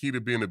 the key to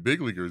being a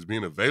big leaguer is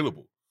being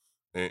available.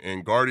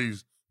 And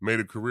Gardy's made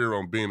a career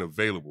on being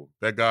available.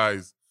 That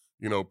guy's,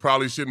 you know,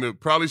 probably shouldn't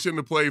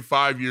have played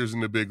 5 years in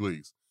the big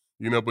leagues,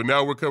 you know, but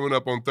now we're coming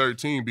up on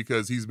 13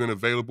 because he's been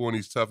available and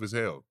he's tough as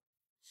hell.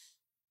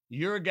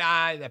 You're a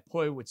guy that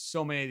played with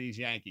so many of these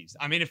Yankees.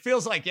 I mean, it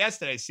feels like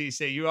yesterday,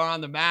 Cece, you are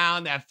on the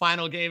mound, that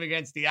final game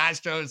against the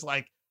Astros,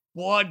 like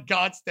blood,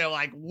 guts. They're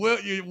like,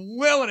 you're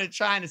willing to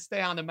trying to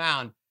stay on the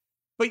mound.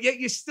 But yet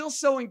you're still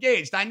so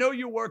engaged. I know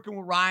you're working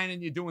with Ryan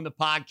and you're doing the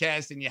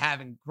podcast and you're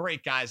having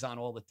great guys on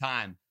all the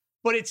time.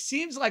 But it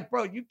seems like,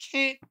 bro, you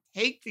can't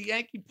take the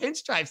Yankee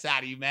pinstripes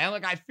out of you, man.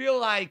 Like, I feel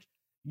like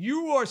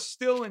you are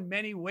still in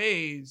many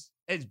ways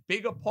as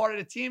big a part of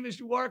the team as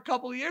you were a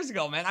couple of years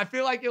ago, man. I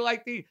feel like you're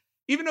like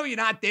even though you're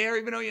not there,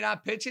 even though you're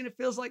not pitching, it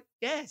feels like,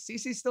 yeah,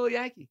 CeCe's still a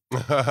Yankee.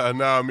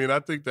 No, I mean, I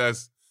think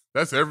that's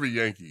every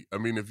Yankee. I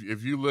mean,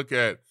 if you look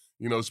at,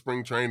 you know,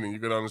 spring training, you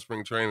go down to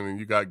spring training and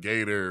you got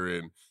Gator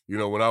and, you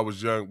know, when I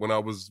was young, when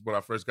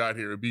I first got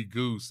here, it'd be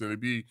Goose and it'd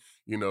be,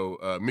 you know,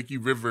 Mickey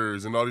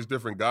Rivers and all these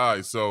different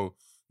guys. So,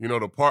 you know,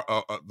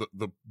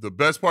 the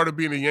best part of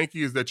being a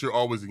Yankee is that you're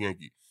always a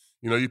Yankee.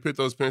 You know, you put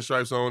those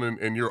pinstripes on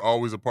and you're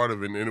always a part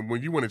of it. And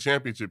when you win a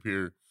championship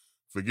here,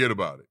 forget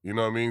about it. You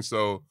know what I mean?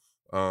 So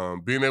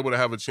being able to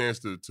have a chance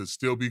to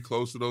still be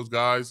close to those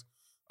guys.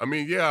 I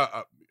mean,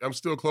 yeah, I'm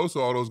still close to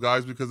all those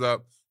guys because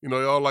you know,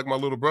 they all like my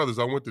little brothers.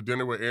 I went to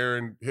dinner with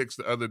Aaron Hicks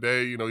the other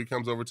day. You know, he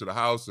comes over to the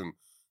house and,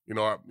 you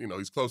know,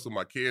 he's close to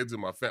my kids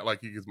and my family.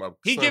 Like he gives my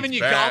He giving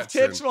you golf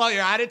tips while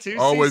you're at it too.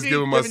 Always CC,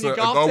 giving my son,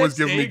 always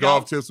giving me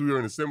golf tips. We were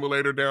in a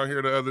simulator down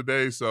here the other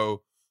day.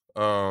 So,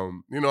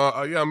 you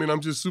know, yeah, I mean,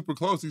 I'm just super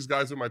close. These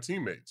guys are my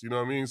teammates. You know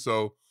what I mean?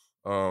 So,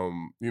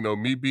 you know,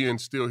 me being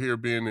still here,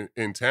 being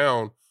in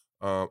town,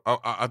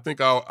 I think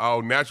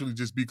I'll naturally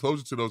just be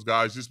closer to those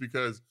guys just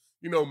because,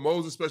 you know,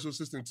 Mo's a special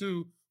assistant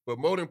too. But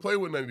Mo didn't play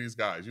with none of these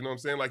guys. You know what I'm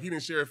saying? Like, he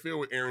didn't share a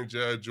field with Aaron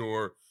Judge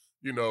or,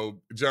 you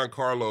know,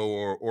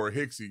 Giancarlo or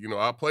Hicksy. You know,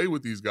 I played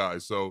with these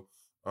guys. So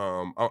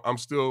I'm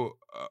still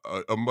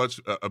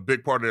a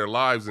big part of their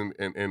lives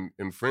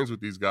and friends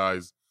with these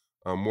guys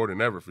more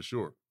than ever, for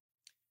sure.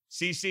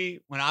 CC,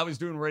 when I was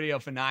doing radio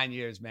for 9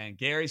 years, man,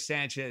 Gary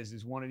Sanchez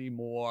is one of the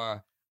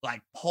more,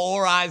 like,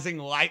 polarizing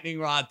lightning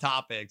rod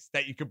topics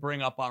that you could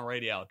bring up on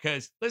radio.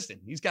 Because, listen,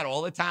 he's got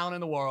all the talent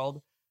in the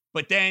world.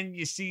 But then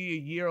you see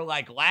a year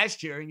like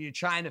last year and you're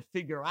trying to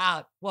figure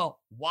out, well,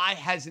 why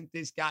hasn't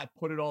this guy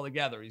put it all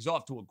together? He's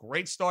off to a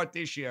great start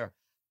this year.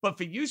 But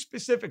for you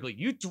specifically,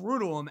 you threw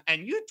to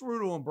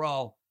him,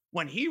 bro,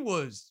 when he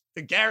was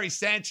the Gary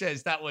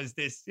Sanchez that was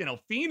this, you know,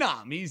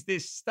 phenom. He's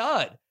this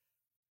stud.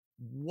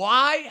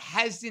 Why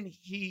hasn't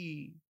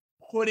he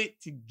put it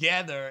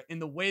together in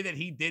the way that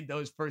he did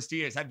those first 2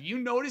 years? Have you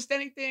noticed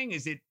anything?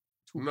 Is it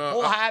too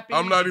happy?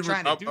 I'm not even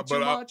trying to do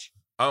too much.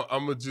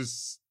 I'm gonna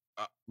just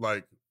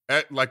like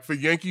for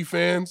Yankee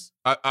fans,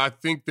 I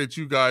think that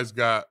you guys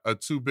got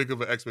too big of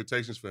an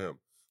expectations for him.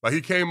 Like,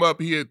 he came up,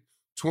 he hit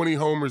 20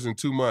 homers in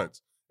 2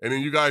 months, and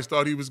then you guys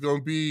thought he was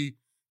gonna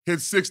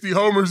hit 60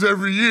 homers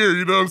every year.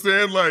 You know what I'm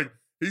saying? Like,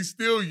 he's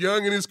still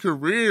young in his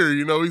career.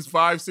 You know, he's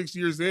 5-6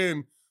 years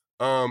in,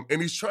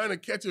 and he's trying to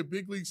catch a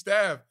big league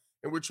staff,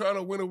 and we're trying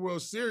to win a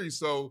World Series.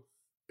 So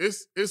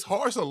it's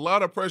hard. It's a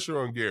lot of pressure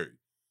on Gary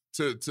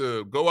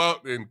to go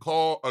out and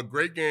call a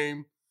great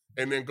game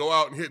and then go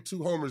out and hit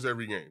 2 homers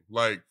every game.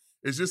 Like,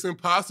 it's just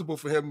impossible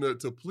for him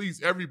to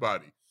please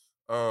everybody.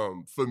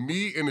 For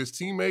me and his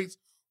teammates,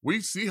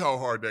 we see how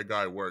hard that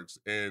guy works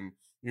and,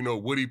 you know,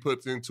 what he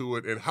puts into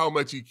it and how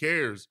much he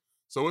cares.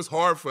 So it's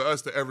hard for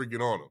us to ever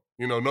get on him.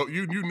 You know, no,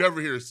 you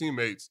never hear his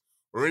teammates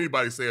or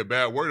anybody say a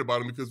bad word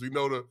about him because we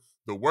know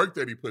the work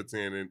that he puts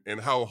in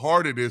and how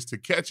hard it is to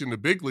catch in the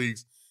big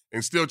leagues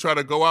and still try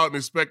to go out and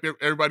expect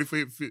everybody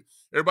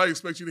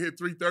expects you to hit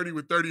 330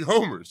 with 30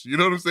 homers. You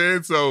know what I'm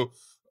saying? So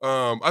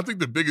I think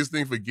the biggest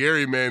thing for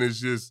Gary, man,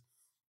 is just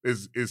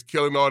is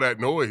killing all that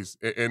noise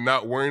and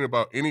not worrying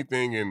about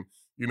anything. And,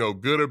 you know,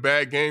 good or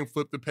bad game,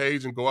 flip the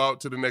page and go out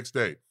to the next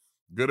day.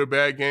 Good or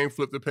bad game,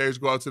 flip the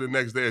page, go out to the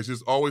next day. It's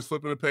just always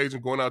flipping the page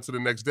and going out to the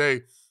next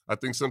day. I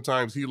think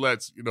sometimes he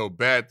lets, you know,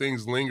 bad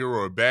things linger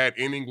or a bad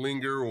inning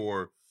linger,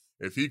 or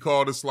if he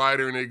called a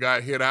slider and it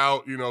got hit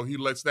out, you know, he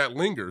lets that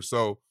linger.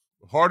 So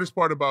the hardest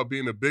part about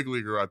being a big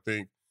leaguer, I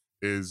think,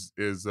 is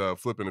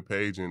flipping the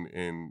page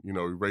and you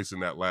know,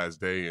 erasing that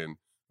last day. And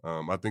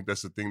I think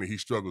that's the thing that he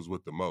struggles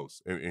with the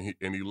most,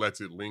 and he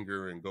lets it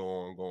linger and go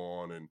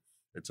on, and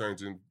it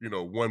turns in,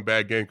 one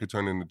bad game could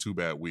turn into 2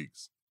 bad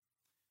weeks.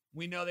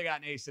 We know they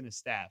got an ace in his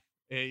staff.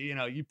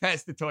 You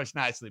passed the torch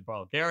nicely,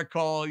 bro. Garrett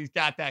Cole, he's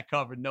got that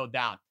covered, no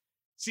doubt.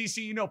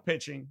 CC,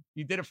 pitching.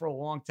 You did it for a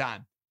long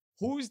time.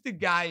 Who's the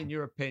guy, in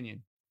your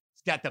opinion,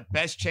 who's got the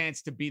best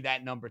chance to be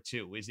that number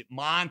 2? Is it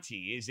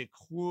Monty? Is it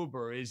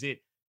Kluber? Is it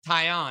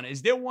Taillon?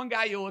 Is there one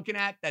guy you're looking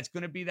at that's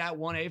going to be that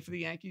 1A for the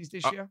Yankees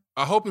this year?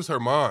 I hope it's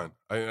Germán,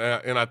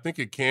 and I think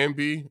it can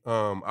be.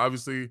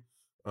 Obviously,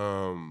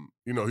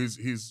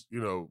 he's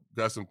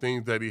got some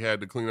things that he had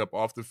to clean up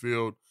off the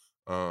field.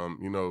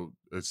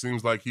 It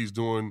seems like he's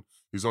on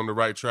the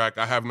right track.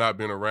 I have not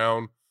been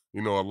around, a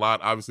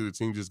lot. Obviously, the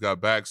team just got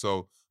back,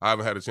 so I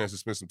haven't had a chance to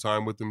spend some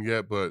time with him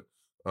yet. But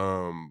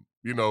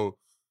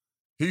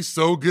he's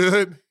so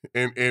good,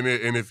 and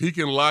if he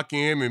can lock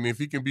in, and if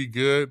he can be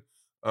good,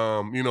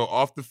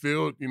 off the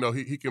field,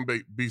 he can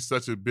be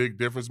such a big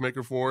difference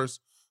maker for us.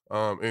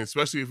 And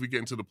especially if we get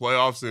into the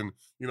playoffs and,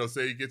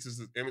 say he gets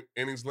his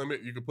innings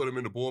limit, you can put him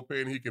in the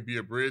bullpen. He can be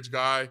a bridge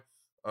guy,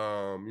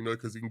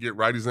 because he can get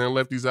righties and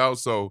lefties out.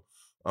 So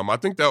I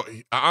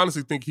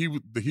honestly think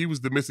he was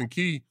the missing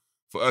key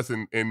for us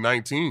in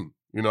 19.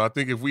 I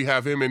think if we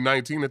have him in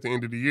 19 at the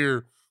end of the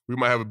year, we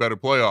might have a better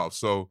playoff.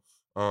 So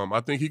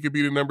I think he could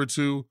be the number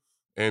 2.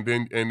 And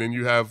then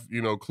you have,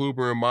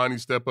 Kluber and Monty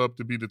step up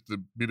to be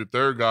the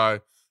third guy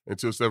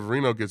until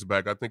Severino gets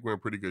back. I think we're in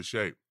pretty good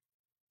shape.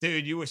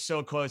 Dude, you were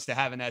so close to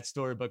having that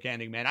storybook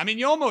ending, man. I mean,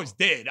 you almost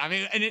did. I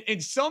mean, and in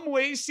some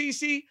ways,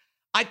 CC,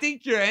 I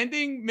think your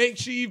ending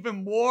makes you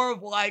even more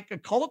of like a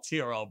cult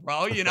hero,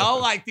 bro.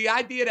 Like the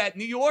idea that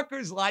New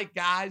Yorkers like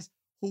guys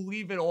who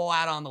leave it all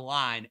out on the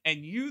line.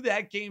 And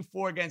that Game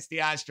 4 against the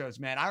Astros,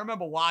 man, I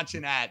remember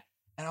watching that,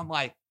 and I'm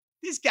like,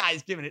 this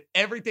guy's giving it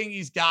everything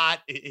he's got,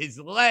 his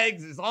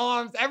legs, his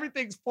arms,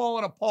 everything's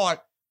falling apart,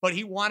 but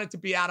he wanted to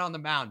be out on the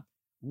mound.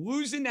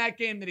 Losing that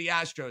game to the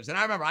Astros, and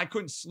I remember I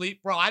couldn't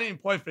sleep, bro. I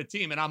didn't play for the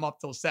team, and I'm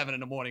up till 7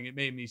 a.m. It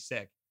made me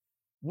sick.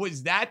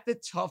 Was that the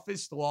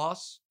toughest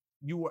loss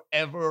you were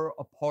ever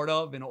a part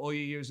of in all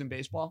your years in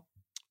baseball?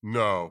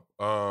 No.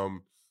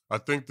 I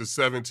think the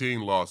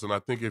 17 loss, and I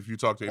think if you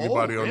talk to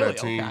anybody on that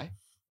team,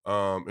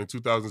 in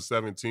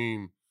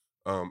 2017,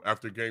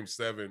 after Game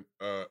 7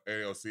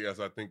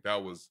 ALCS, I think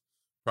that was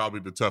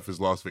probably the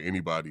toughest loss for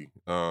anybody,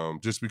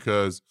 just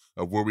because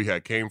of where we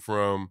had came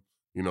from,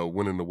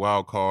 winning the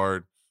wild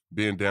card,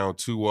 being down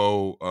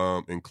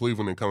 2-0 in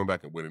Cleveland and coming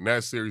back and winning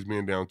that series,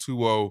 being down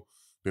 2-0,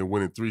 then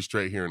winning 3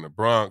 straight here in the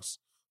Bronx.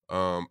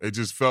 It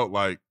just felt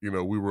like, we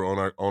were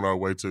on our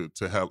way to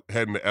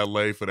heading to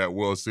LA for that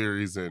World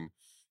Series, and,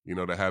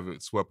 to have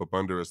it swept from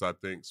under us. I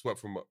think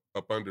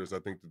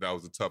that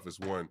was the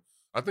toughest one,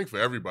 I think, for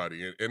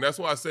everybody. And that's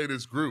why I say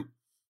this group,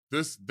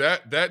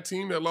 that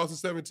team that lost in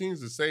 17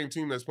 is the same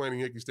team that's playing in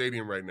Yankee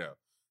Stadium right now.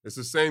 It's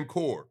the same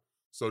core.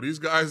 So these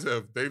guys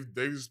they've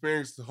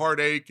experienced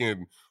heartache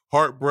and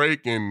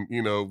heartbreak, and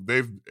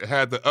they've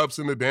had the ups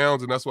and the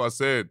downs, and that's why I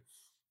said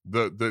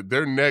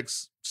their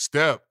next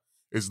step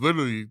is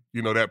literally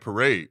that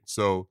parade.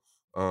 So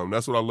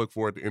that's what I look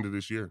for at the end of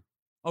this year.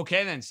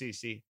 Okay, then,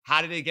 CC,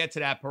 how did they get to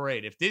that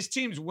parade? If this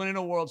team's winning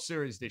a World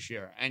Series this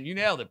year, and you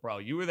nailed it, bro,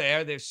 you were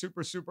there. They're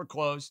super, super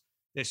close.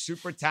 They're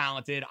super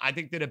talented. I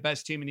think they're the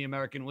best team in the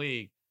American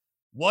League.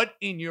 What,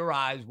 in your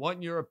eyes, what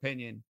in your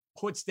opinion,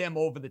 puts them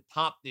over the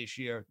top this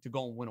year to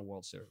go and win a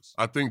World Series?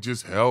 I think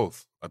just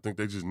health. I think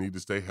they just need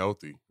to stay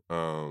healthy.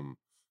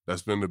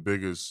 That's been the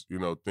biggest,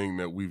 thing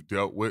that we've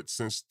dealt with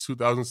since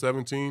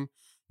 2017.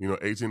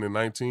 18 and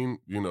 19,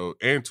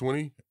 and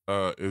 20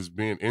 is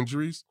being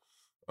injuries.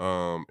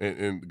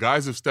 And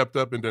guys have stepped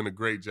up and done a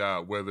great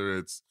job, whether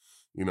it's,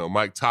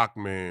 Mike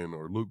Tauchman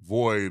or Luke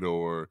Voigt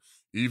or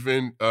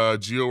even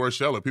Gio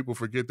Urshela. People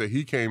forget that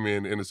he came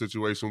in a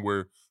situation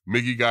where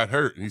Miggy got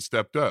hurt and he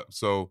stepped up.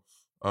 So,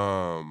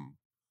 it's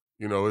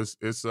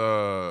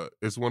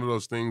one of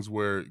those things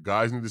where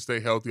guys need to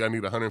stay healthy. I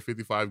need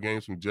 155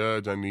 games from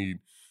Judge. I need,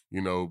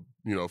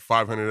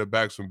 500 at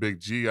backs from Big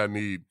G. I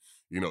need,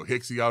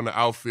 Hicksy out in the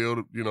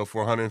outfield,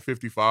 for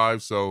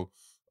 155. So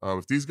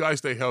if these guys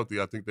stay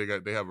healthy, I think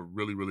they have a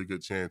really, really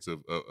good chance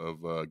of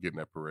getting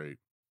that parade.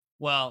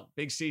 Well,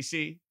 Big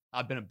CC,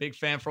 I've been a big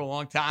fan for a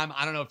long time.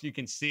 I don't know if you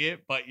can see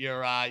it, but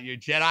your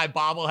Jedi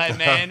bobblehead,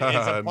 man,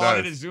 is a part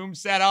of the Zoom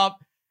setup,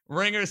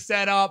 Ringer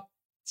setup,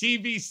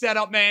 TV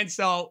setup, man.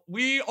 So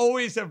we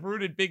always have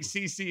rooted Big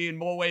CC in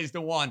more ways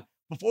than one.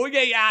 Before we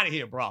get you out of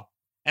here, bro,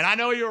 and I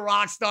know you're a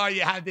rock star,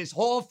 you have this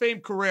Hall of Fame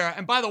career.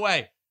 And by the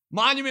way,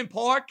 Monument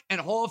Park and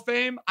Hall of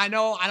Fame, I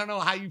don't know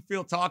how you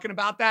feel talking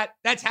about that.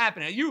 That's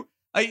happening.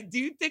 Do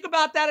you think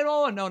about that at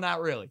all, or no,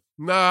 not really?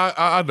 Nah,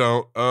 I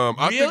don't.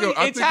 Really?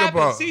 I it's think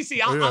happening. about, CC,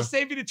 I'll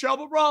save you the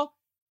trouble, bro.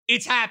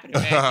 It's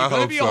happening, man. You're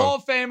going to be a Hall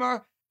of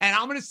Famer, and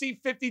I'm going to see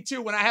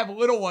 52 when I have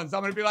little ones.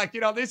 I'm going to be like,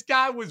 this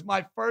guy was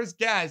my first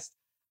guest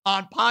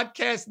on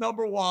podcast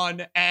number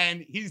 1,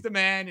 and he's the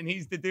man, and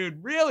he's the dude.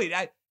 Really?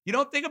 You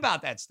don't think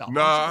about that stuff?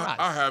 Nah,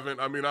 I haven't.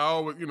 I mean, I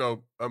always,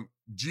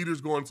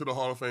 Jeter's going to the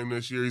Hall of Fame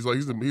this year.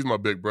 He's my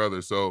big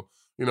brother. So,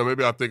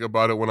 maybe I'll think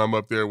about it when I'm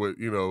up there with,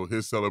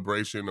 his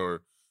celebration,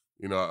 or,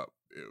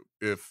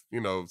 if,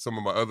 some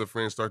of my other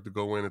friends start to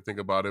go in and think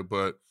about it.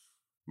 But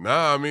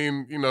nah, I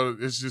mean,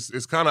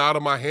 it's kind of out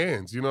of my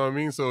hands, you know what I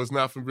mean? So it's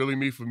not for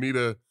me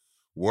to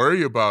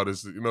worry about.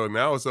 It's,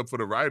 now it's up for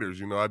the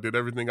writers. I did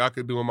everything I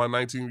could do in my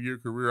 19-year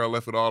career. I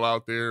left it all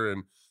out there,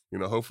 and,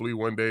 hopefully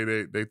one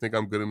day they think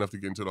I'm good enough to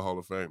get into the Hall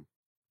of Fame.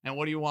 And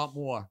what do you want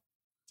more?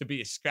 To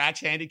be a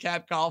scratch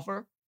handicap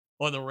golfer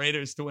or the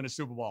Raiders to win a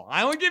Super Bowl?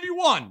 I only give you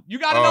one. You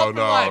got enough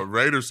for life.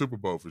 Raiders Super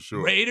Bowl for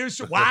sure.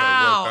 Raiders,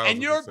 wow.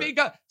 And you're a big,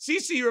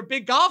 CC, you're a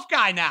big golf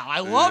guy now.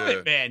 I love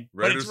it, man.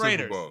 But it's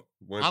Raiders. Super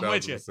Bowl, I'm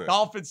with you.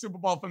 Golf and Super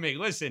Bowl for me.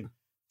 Listen,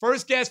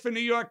 first guest for New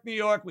York, New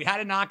York. We had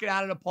to knock it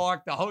out of the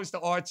park. The host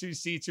of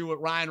R2C2 with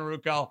Ryan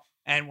Ruocco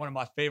and one of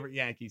my favorite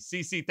Yankees.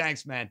 CC,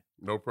 thanks, man.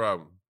 No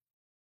problem.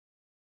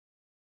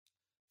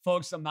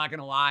 Folks, I'm not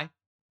going to lie.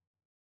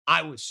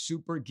 I was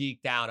super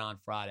geeked out on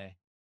Friday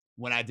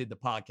when I did the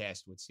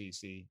podcast with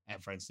CC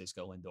and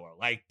Francisco Lindor.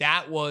 Like,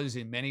 that was,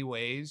 in many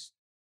ways,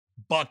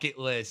 bucket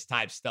list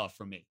type stuff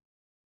for me,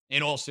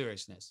 in all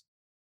seriousness.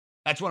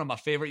 That's one of my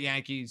favorite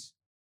Yankees.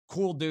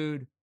 Cool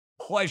dude.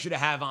 Pleasure to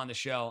have on the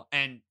show.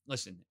 And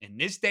listen, in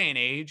this day and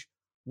age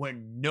where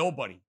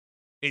nobody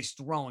is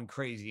throwing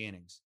crazy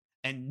innings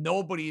and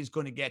nobody is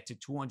going to get to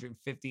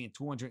 250 and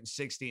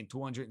 260 and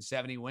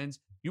 270 wins,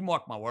 you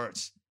mark my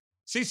words.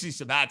 CC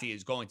Sabathia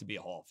is going to be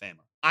a Hall of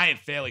Famer. I am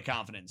fairly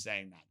confident in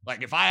saying that.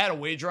 Like, if I had a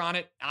wager on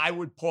it, I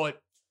would put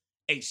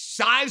a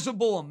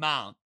sizable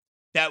amount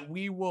that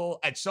we will,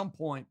 at some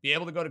point, be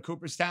able to go to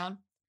Cooperstown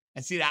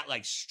and see that,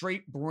 like,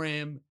 straight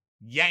brim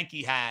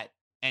Yankee hat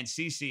and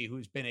CC,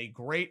 who's been a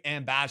great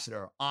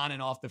ambassador on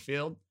and off the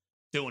field,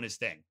 doing his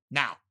thing.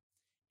 Now,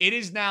 it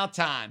is now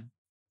time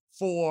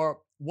for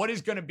what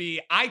is going to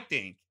be, I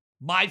think,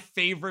 my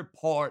favorite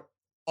part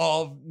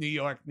of New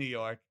York, New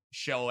York,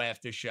 show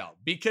after show,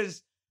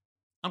 because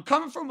I'm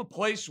coming from a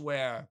place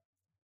where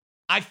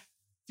I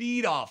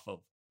feed off of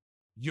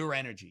your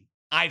energy.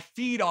 I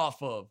feed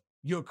off of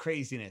your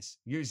craziness,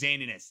 your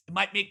zaniness. It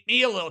might make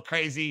me a little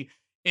crazy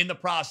in the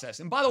process.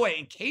 And by the way,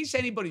 in case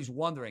anybody's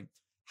wondering,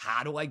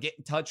 how do I get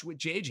in touch with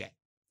JJ?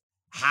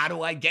 How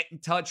do I get in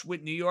touch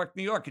with New York,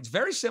 New York? It's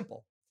very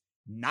simple.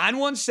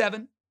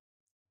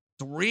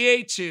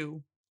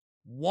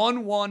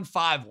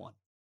 917-382-1151.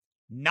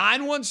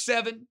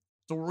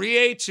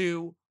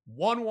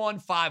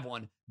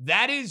 917-382-1151.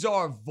 That is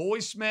our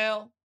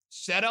voicemail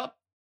setup.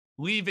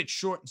 Leave it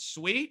short and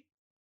sweet.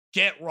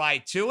 Get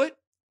right to it.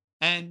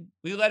 And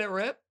we let it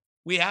rip.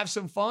 We have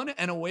some fun,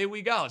 and away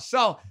we go.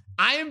 So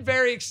I am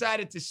very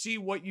excited to see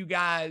what you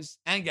guys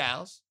and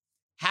gals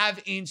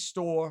have in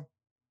store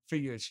for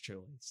yours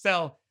truly.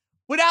 So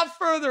without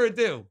further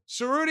ado,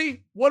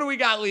 Cerruti, what do we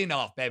got leading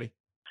off, baby?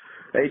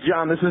 Hey,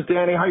 John, this is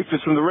Danny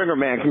Heifetz from The Ringer,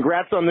 man.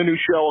 Congrats on the new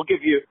show. I'll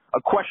give you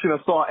a question, a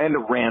thought, and a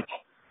rant.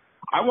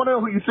 I want to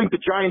know who you think the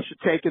Giants should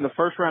take in the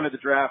first round of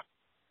the draft.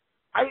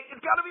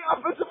 It's got to be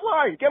offensive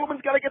line.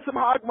 Gettleman's got to get some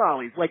hog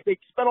mollies. Like, they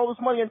spent all this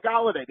money on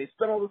Galladay. They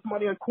spent all this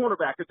money on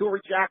cornerback,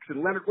 Adoree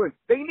Jackson, Leonard Williams.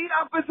 They need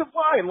offensive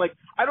line. Like,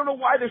 I don't know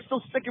why they're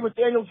still sticking with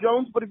Daniel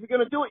Jones, but if you're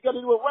going to do it, you got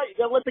to do it right. You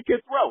got to let the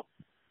kid throw.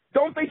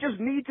 Don't they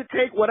just need to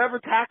take whatever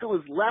tackle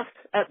is left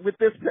with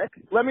this pick?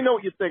 Let me know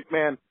what you think,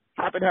 man.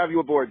 Happy to have you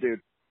aboard,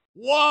 dude.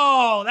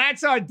 Whoa,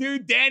 that's our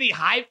dude, Danny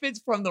Heifetz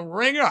from The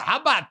Ringer.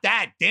 How about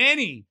that?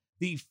 Danny,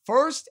 the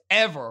first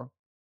ever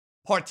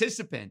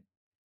participant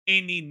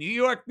in the New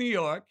York, New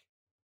York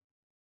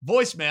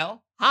voicemail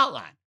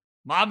hotline.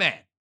 My man.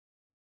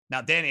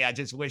 Now, Danny, I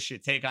just wish your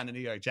take on the New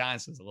York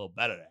Giants was a little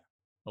better there.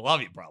 I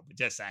love you, bro, but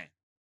just saying.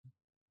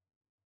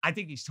 I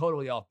think he's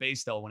totally off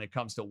base, though, when it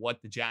comes to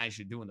what the Giants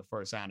should do in the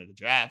first round of the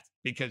draft,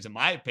 because in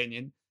my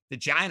opinion, the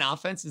Giant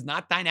offense is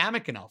not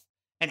dynamic enough.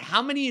 And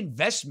how many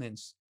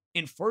investments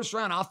in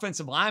first-round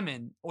offensive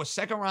linemen or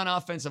second-round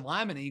offensive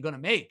linemen are you going to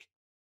make?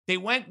 They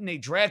went and they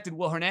drafted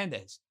Will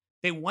Hernandez.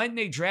 They went and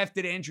they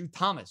drafted Andrew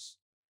Thomas.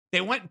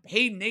 They went and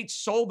paid Nate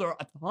Solder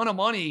a ton of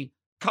money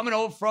coming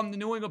over from the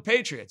New England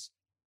Patriots.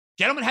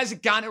 Gettleman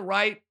hasn't gotten it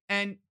right.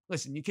 And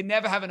listen, you can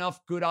never have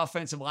enough good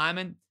offensive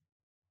linemen.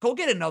 Go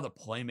get another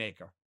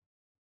playmaker.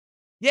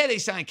 Yeah, they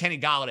signed Kenny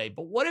Galladay,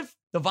 but what if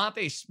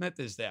Devontae Smith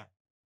is there?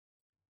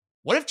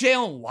 What if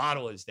Jalen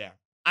Waddle is there?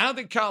 I don't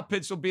think Kyle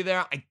Pitts will be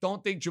there. I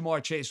don't think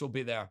Jamar Chase will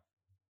be there.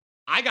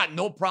 I got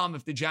no problem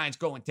if the Giants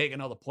go and take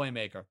another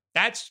playmaker.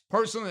 That's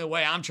personally the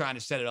way I'm trying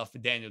to set it up for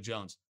Daniel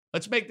Jones.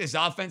 Let's make this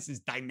offense as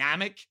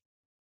dynamic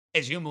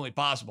as humanly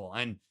possible.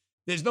 And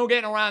there's no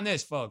getting around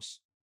this, folks.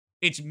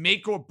 It's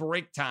make or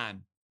break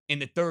time in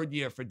the third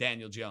year for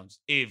Daniel Jones.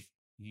 If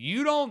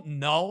you don't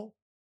know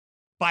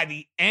by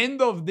the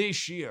end of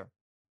this year,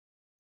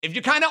 if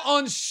you're kind of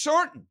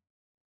uncertain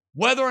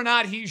whether or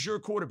not he's your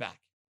quarterback,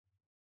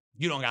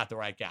 you don't got the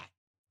right guy.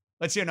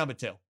 Let's hear number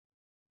two.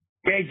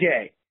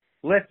 JJ,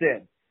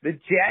 listen, the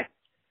Jets,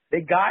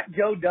 they got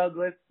Joe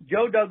Douglas.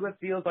 Joe Douglas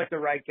feels like the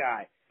right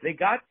guy. They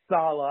got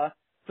Saleh.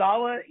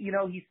 Saleh,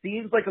 he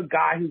seems like a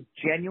guy who's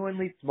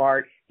genuinely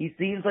smart. He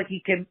seems like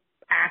he can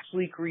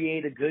actually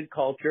create a good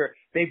culture.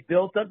 They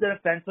built up the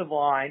defensive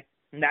line.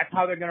 and that's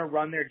how they're going to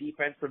run their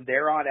defense from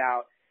there on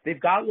out. They've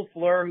got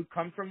LaFleur, who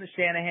comes from the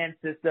Shanahan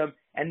system,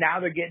 and now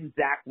they're getting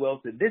Zach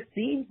Wilson. This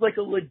seems like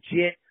a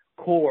legit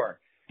core.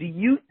 Do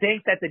you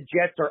think that the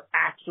Jets are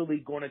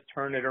actually going to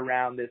turn it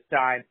around this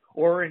time?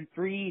 Or in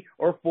 3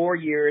 or 4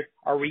 years,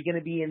 are we going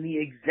to be in the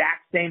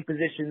exact same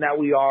position that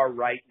we are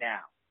right now?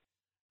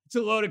 It's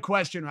a loaded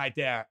question right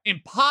there.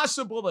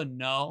 Impossible to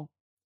know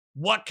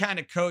what kind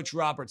of coach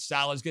Robert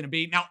Saleh is going to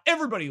be. Now,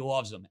 everybody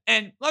loves him.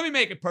 And let me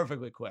make it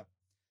perfectly clear.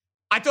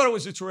 I thought it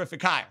was a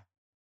terrific hire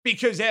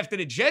because after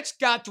the Jets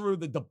got through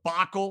the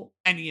debacle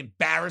and the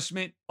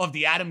embarrassment of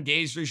the Adam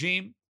Gase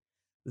regime,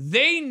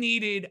 they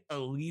needed a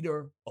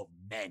leader of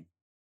men.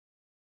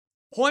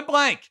 Point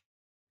blank.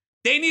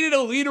 They needed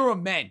a leader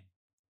of men.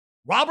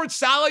 Robert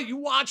Saleh, you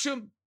watch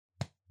him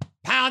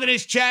pounding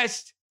his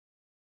chest,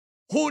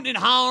 hooting and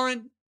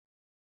hollering,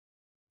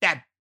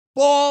 that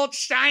bald,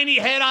 shiny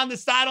head on the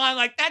sideline.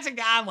 Like, that's a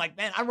guy I'm like,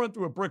 man, I run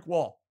through a brick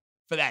wall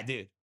for that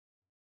dude.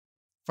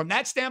 From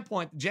that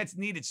standpoint, the Jets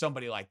needed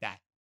somebody like that,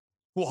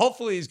 who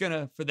hopefully is going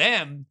to, for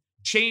them,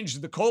 change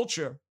the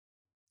culture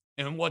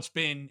in what's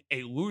been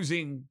a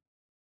losing,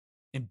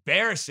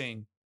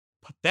 embarrassing,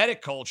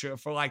 pathetic culture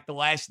for like the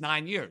last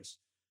 9 years.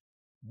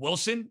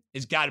 Wilson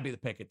has got to be the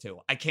pick of two.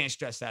 I can't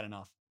stress that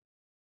enough.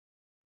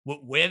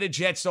 Where the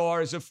Jets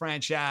are as a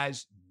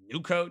franchise,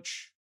 new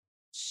coach,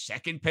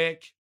 second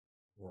pick,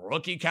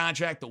 rookie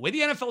contract, the way the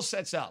NFL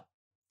sets up,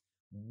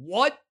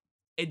 what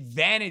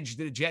advantage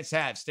do the Jets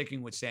have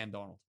sticking with Sam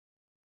Darnold?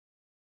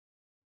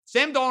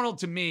 Sam Darnold,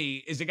 to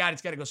me, is a guy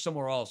that's got to go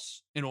somewhere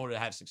else in order to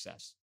have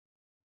success.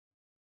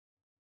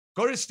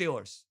 Go to the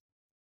Steelers.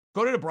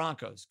 Go to the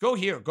Broncos. Go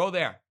here. Go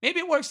there. Maybe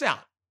it works out.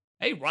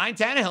 Hey, Ryan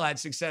Tannehill had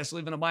success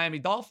leaving the Miami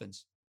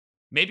Dolphins.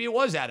 Maybe it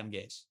was Adam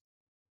Gase.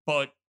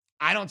 But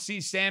I don't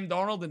see Sam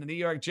Darnold and the New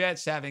York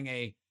Jets having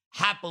a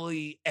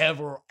happily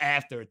ever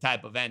after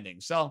type of ending.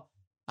 So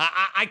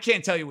I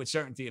can't tell you with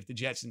certainty if the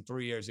Jets in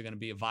 3 years are going to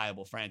be a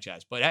viable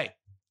franchise. But hey,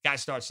 got to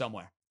start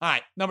somewhere. All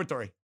right, number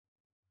 3.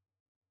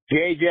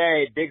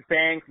 JJ, big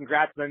fan.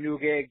 Congrats on the new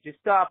gig. Just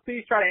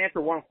please try to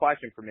answer one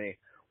question for me.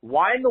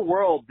 Why in the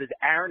world does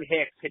Aaron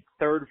Hicks hit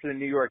third for the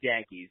New York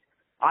Yankees?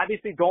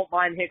 Obviously, don't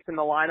mind Hicks in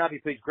the lineup. He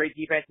plays great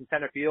defense in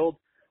center field.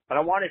 But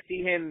I want to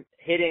see him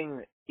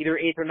hitting either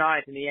 8th or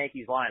 9th in the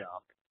Yankees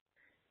lineup.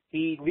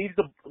 He leaves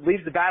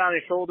the bat on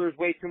his shoulders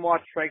way too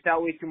much, strikes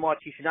out way too much.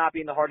 He should not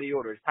be in the heart of the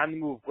order. It's time to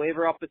move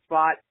Gleyber up the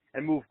spot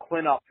and move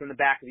Clint up from the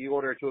back of the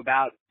order to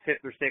about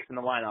 5th or 6th in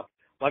the lineup.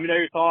 Let me know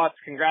your thoughts.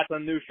 Congrats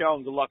on the new show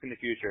and good luck in the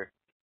future.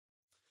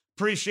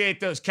 Appreciate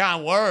those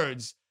kind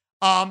words.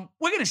 We're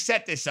going to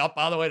set this up,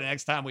 by the way, the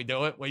next time we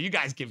do it, where you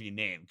guys give your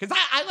name. Because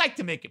I like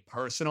to make it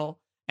personal.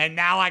 And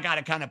now I got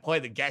to kind of play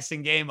the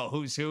guessing game of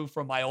who's who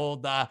from my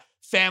old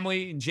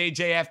family in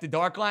JJ After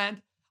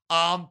Darkland.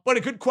 But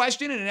a good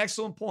question and an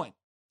excellent point.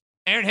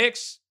 Aaron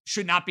Hicks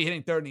should not be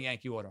hitting third in the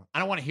Yankee order. I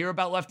don't want to hear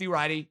about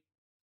lefty-righty.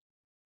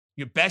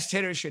 Your best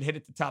hitters should hit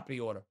at the top of the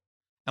order.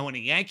 And when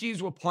the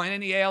Yankees were playing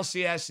in the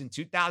ALCS in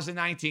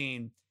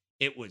 2019,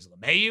 it was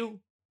LeMahieu,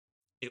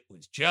 it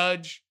was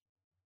Judge,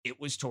 it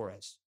was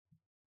Torres.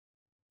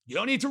 You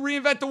don't need to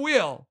reinvent the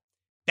wheel.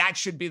 That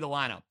should be the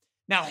lineup.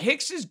 Now,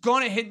 Hicks is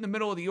going to hit in the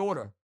middle of the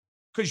order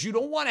because you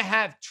don't want to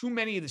have too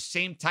many of the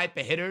same type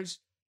of hitters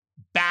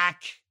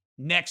back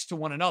next to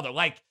one another.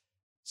 Like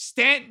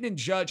Stanton and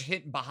Judge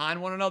hitting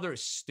behind one another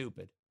is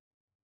stupid.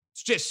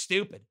 It's just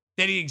stupid.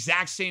 They're the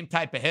exact same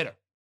type of hitter.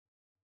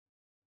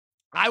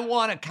 I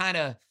want to kind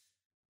of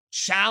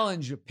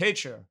challenge a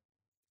pitcher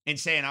and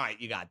saying, all right,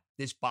 you got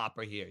this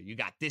bopper here. You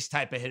got this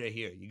type of hitter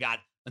here. You got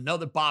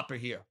another bopper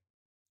here.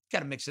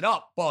 Got to mix it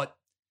up. But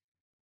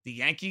the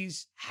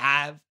Yankees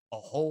have a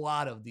whole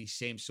lot of the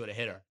same sort of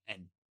hitter.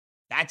 And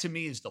that to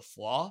me is the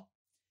flaw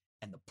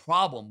and the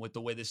problem with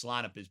the way this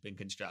lineup has been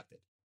constructed.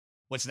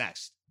 What's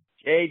next?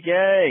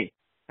 JJ,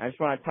 I just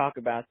want to talk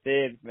about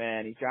Thibs,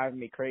 man. He's driving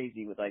me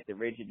crazy with like the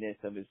rigidness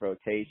of his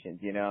rotations,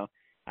 you know.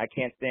 I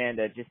can't stand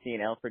just seeing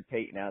Elfrid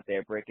Payton out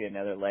there breaking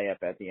another layup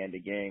at the end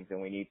of games,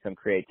 and we need some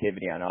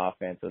creativity on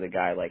offense with a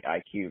guy like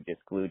IQ just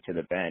glued to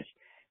the bench.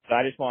 So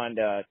I just wanted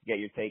to get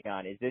your take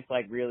on, is this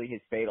like really his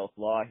fatal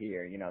flaw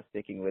here, you know,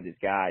 sticking with his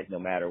guys no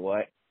matter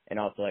what, and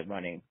also like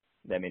running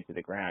them into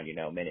the ground, you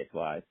know,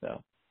 minutes-wise.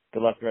 So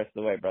good luck the rest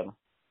of the way, brother.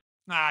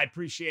 I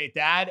appreciate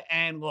that.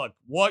 And look,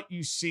 what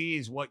you see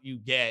is what you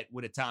get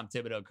with a Tom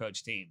Thibodeau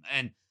coach team.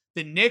 And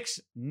the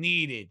Knicks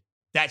needed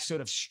that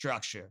sort of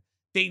structure.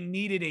 They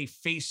needed a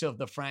face of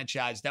the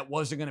franchise that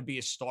wasn't going to be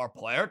a star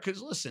player.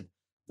 Because listen,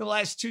 the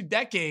last 2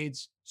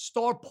 decades,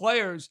 star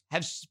players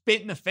have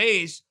spit in the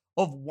face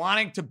of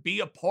wanting to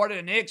be a part of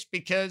the Knicks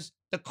because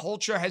the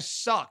culture has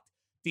sucked.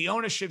 The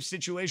ownership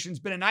situation's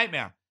been a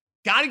nightmare.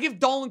 Got to give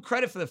Dolan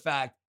credit for the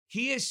fact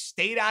he has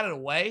stayed out of the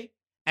way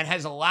and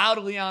has allowed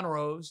Leon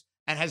Rose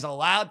and has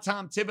allowed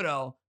Tom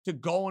Thibodeau to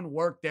go and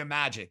work their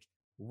magic.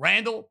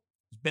 Randall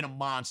has been a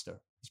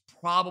monster. He's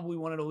probably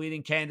one of the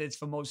leading candidates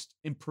for most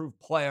improved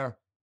player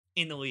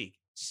in the league.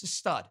 He's a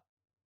stud.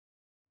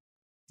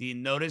 Do you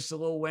notice a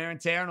little wear and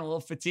tear and a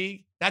little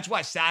fatigue? That's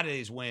why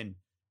Saturday's win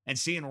And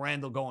seeing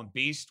Randall going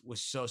beast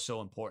was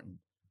so important.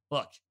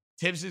 Look,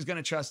 Tibbs is going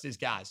to trust his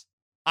guys.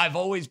 I've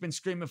always been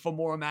screaming for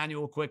more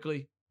Emmanuel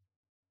quickly.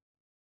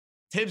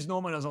 Tibbs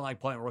normally doesn't like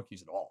playing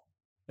rookies at all.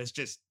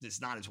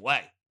 It's not his way.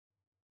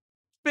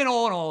 It's been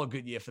all in all a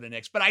good year for the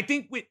Knicks. But I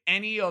think with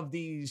any of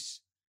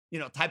these,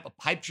 type of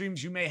pipe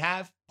dreams you may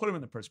have, put them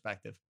in the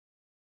perspective.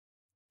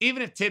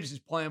 Even if Tibbs is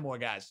playing more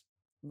guys,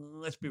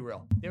 let's be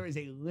real. There is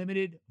a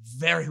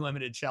very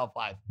limited shelf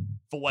life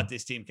for what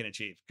this team can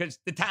achieve because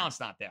the talent's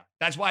not there.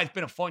 That's why it's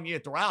been a fun year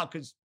throughout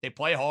because they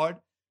play hard.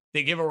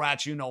 They give a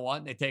rat's you-know-what,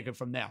 and they take it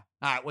from there.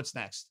 All right, what's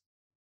next?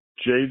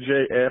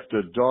 JJ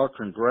After Dark,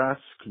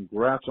 congrats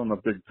on the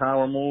big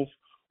power move.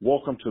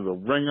 Welcome to the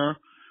Ringer.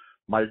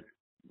 My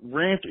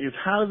rant is,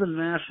 how do the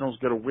Nationals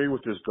get away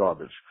with this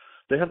garbage?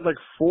 They had like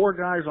 4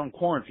 guys on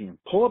quarantine.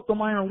 Pull up the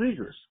minor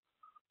leaguers.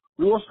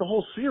 We lost the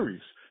whole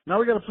series. Now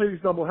we got to play these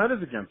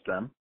doubleheaders against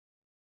them.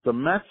 The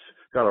Mets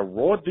got a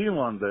raw deal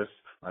on this.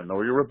 I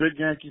know you're a big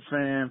Yankee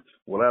fan,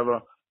 whatever.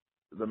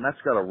 The Mets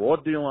got a raw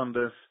deal on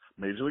this.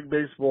 Major League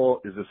Baseball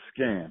is a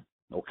scam,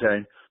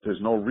 okay? There's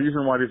no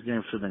reason why these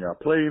games shouldn't have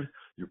got played.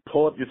 You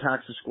pull up your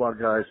taxi squad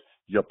guys.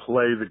 You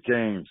play the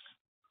games.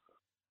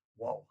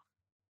 Whoa.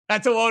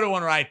 That's a loaded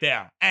one right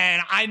there.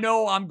 And I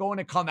know I'm going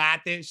to come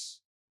at this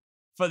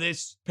for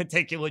this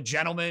particular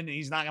gentleman.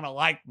 He's not going to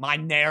like my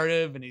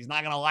narrative, and he's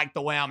not going to like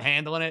the way I'm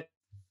handling it.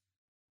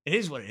 It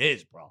is what it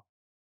is, bro.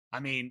 I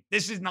mean,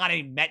 this is not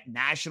a Met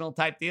National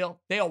type deal.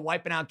 They are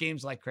wiping out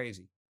games like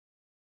crazy.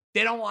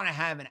 They don't want to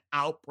have an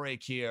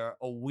outbreak here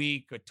a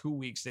week or 2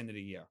 weeks into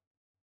the year.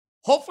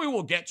 Hopefully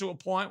we'll get to a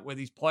point where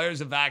these players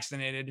are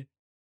vaccinated.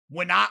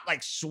 We're not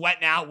like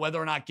sweating out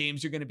whether or not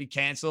games are going to be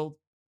canceled,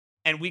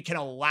 and we can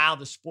allow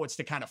the sports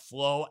to kind of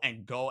flow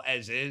and go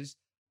as is.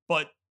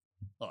 But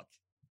look,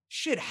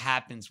 shit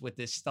happens with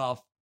this stuff.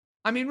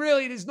 I mean,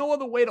 really, there's no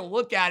other way to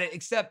look at it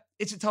except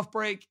it's a tough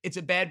break. It's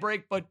a bad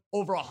break, but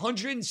over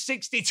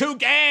 162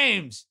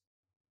 games,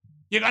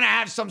 you're going to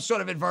have some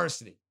sort of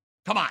adversity.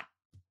 Come on.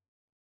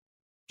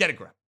 Get a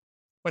grip.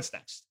 What's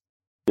next?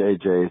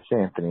 JJ, it's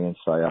Anthony in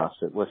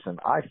Syosset. Listen,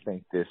 I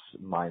think this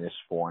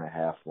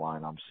 -4.5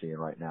 line I'm seeing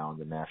right now in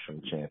the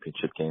national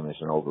championship game is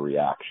an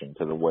overreaction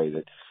to the way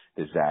that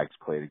the Zags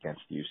played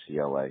against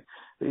UCLA.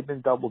 They've been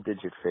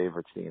double-digit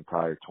favorites the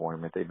entire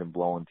tournament. They've been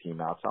blowing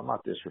team outs. I'm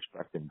not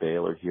disrespecting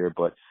Baylor here,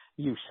 but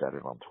you said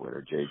it on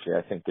Twitter, JJ.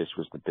 I think this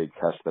was the big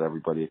test that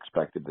everybody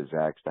expected the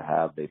Zags to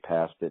have. They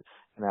passed it,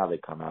 and now they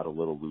come out a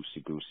little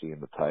loosey-goosey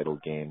in the title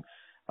game.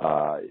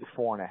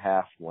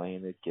 4.5,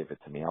 laying it, give it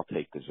to me. I'll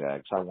take the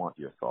Zags. I want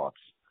your thoughts.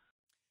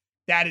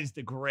 That is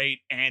the great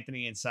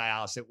Anthony in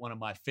Syosset, one of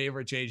my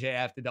favorite JJ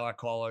After Dark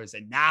callers,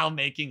 and now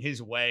making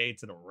his way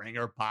to the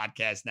Ringer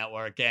Podcast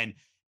Network. And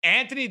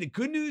Anthony, the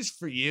good news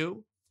for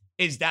you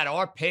is that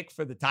our pick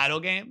for the title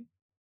game,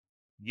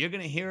 you're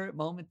going to hear it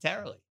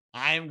momentarily.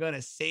 I am going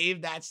to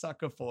save that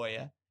sucker for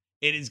you.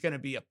 It is going to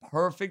be a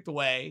perfect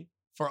way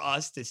for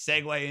us to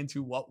segue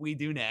into what we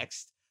do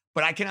next,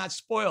 but I cannot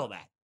spoil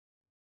that.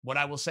 What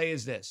I will say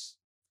is this: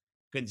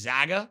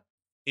 Gonzaga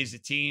is a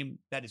team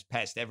that has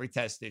passed every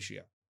test this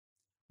year.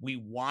 We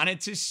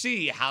wanted to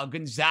see how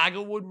Gonzaga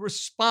would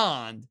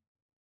respond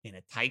in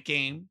a tight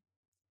game,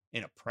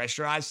 in a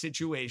pressurized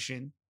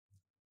situation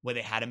where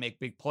they had to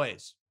make big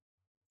plays,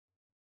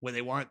 where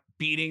they weren't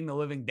beating the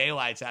living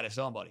daylights out of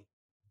somebody.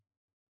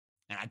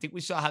 And I think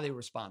we saw how they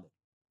responded.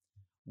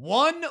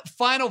 One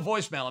final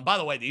voicemail. And by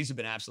the way, these have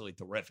been absolutely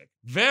terrific.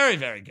 Very,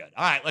 very good.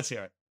 All right, let's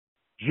hear it.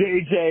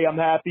 JJ, I'm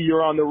happy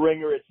you're on the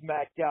Ringer. It's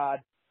Matt God.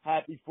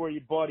 Happy for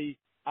you, buddy.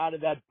 Out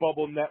of that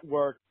bubble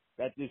network,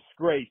 that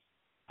disgrace.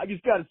 I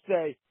just got to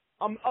say,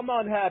 I'm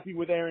unhappy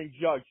with Aaron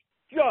Judge.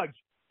 Judge,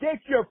 get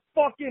your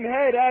fucking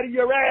head out of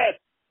your ass.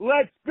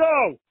 Let's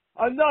go.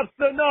 Enough's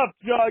enough,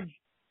 Judge.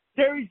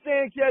 Terry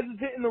Sanchez is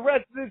hitting. The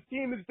rest of this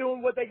team is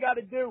doing what they got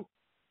to do.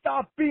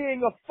 Stop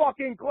being a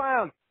fucking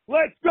clown.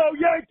 Let's go,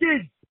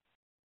 Yankees.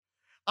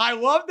 I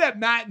love that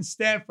Matt in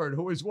Stanford,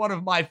 who is one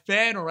of my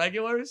fan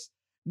regulars,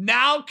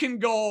 now can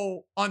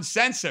go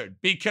uncensored,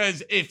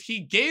 because if he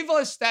gave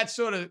us that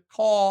sort of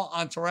call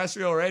on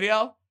terrestrial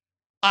radio,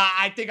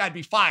 I think I'd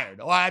be fired,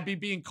 or I'd be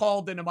being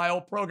called into my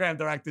old program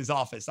director's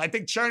office. I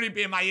think Cherney would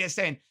be in my ear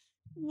saying,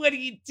 "What are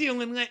you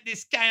doing letting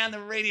this guy on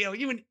the radio?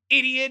 You an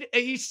idiot? Are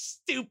you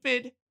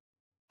stupid?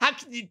 How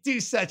can you do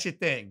such a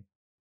thing?"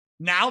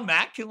 Now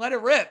Matt can let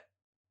it rip.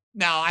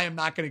 Now, I am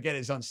not going to get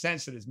as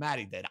uncensored as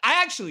Matty did.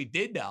 I actually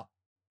did, though.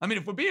 I mean,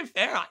 if we're being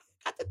fair, I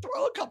got to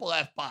throw a couple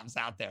F-bombs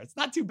out there. It's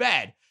not too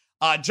bad.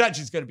 Judge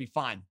is going to be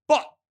fine.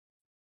 But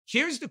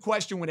here's the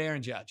question with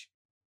Aaron Judge.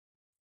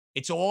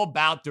 It's all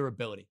about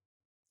durability.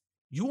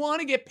 You want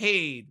to get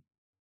paid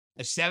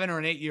a 7 or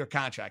an 8 year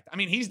contract. I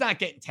mean, he's not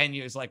getting 10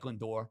 years like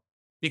Lindor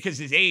because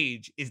his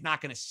age is not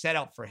going to set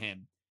up for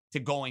him to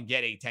go and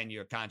get a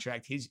 10-year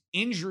contract. His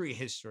injury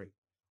history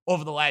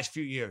over the last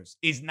few years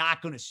is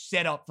not going to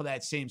set up for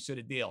that same sort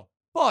of deal.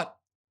 But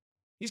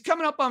he's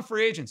coming up on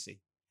free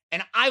agency.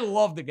 And I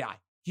love the guy.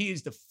 He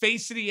is the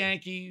face of the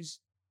Yankees.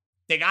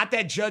 They got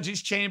that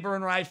Judge's chamber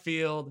in right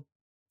field.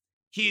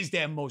 He is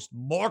their most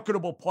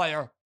marketable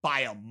player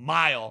by a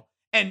mile.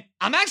 And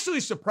I'm actually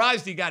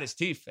surprised he got his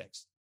teeth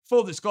fixed.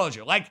 Full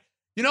disclosure. Like,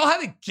 you know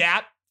how the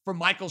gap for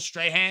Michael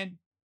Strahan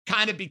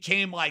kind of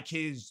became like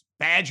his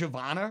badge of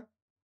honor?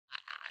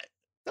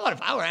 I thought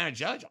if I were Aaron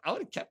Judge, I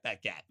would have kept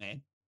that gap,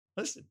 man.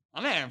 Listen,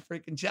 I'm Aaron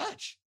freaking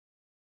Judge.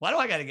 Why do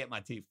I got to get my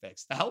teeth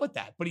fixed? The hell with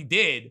that. But he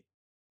did.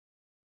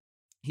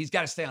 He's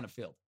got to stay on the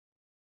field.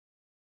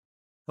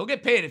 He'll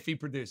get paid if he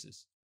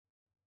produces.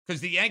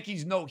 Because the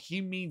Yankees know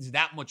he means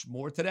that much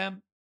more to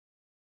them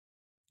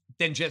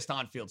than just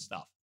on-field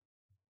stuff.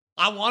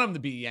 I want him to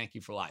be a Yankee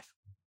for life.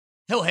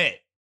 He'll hit.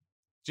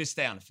 Just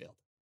stay on the field.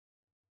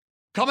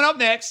 Coming up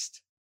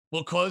next,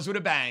 we'll close with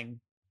a bang.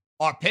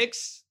 Our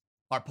picks,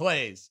 our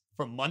plays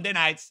for Monday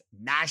night's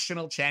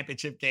national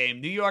championship game,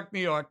 New York,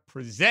 New York,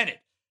 presented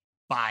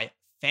by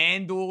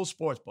FanDuel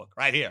Sportsbook,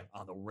 right here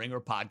on the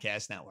Ringer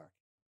Podcast Network.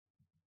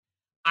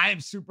 I am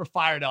super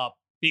fired up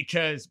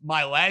because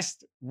my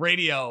last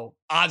radio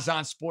Odds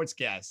On Sports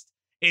guest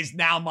is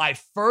now my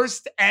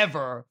first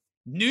ever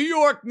New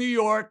York, New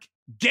York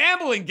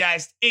gambling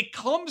guest. It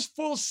comes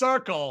full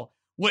circle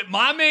with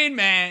my main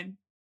man,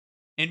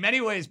 in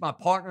many ways, my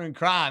partner in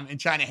crime in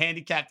trying to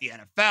handicap the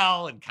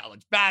NFL and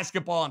college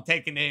basketball and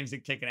taking names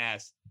and kicking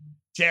ass.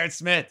 Jared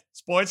Smith,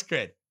 Sports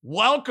Grid.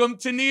 Welcome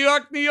to New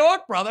York, New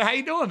York, brother. How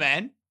you doing,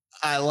 man?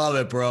 I love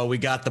it, bro. We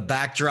got the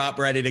backdrop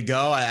ready to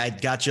go. I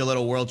got you a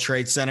little World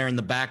Trade Center in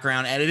the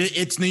background. And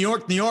it's New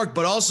York, New York,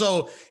 but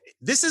also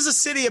this is a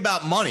city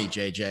about money,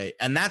 JJ.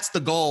 And that's the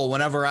goal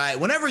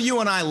whenever you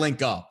and I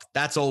link up.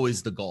 That's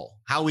always the goal,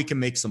 how we can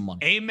make some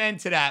money. Amen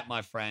to that,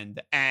 my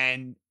friend.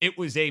 And it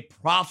was a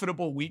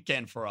profitable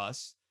weekend for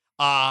us.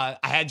 I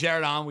had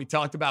Jared on. We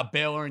talked about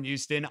Baylor and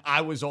Houston.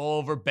 I was all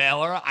over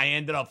Baylor. I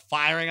ended up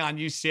firing on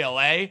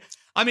UCLA.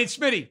 I mean,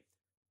 Smitty,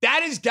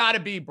 that has got to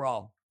be,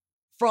 bro,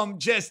 from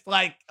just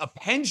like a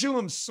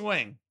pendulum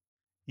swing.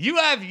 You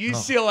have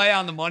UCLA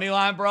on the money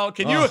line, bro.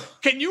 Can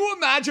you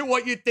imagine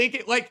what you're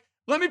thinking? Like,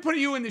 let me put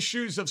you in the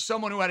shoes of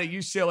someone who had a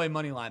UCLA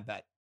money line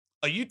bet.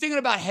 Are you thinking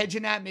about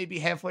hedging that maybe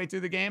halfway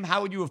through the game?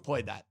 How would you have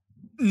played that?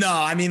 No,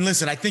 I mean,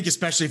 listen, I think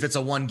especially if it's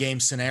a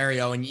one-game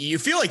scenario and you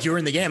feel like you're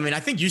in the game. I mean,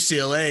 I think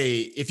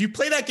UCLA, if you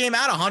play that game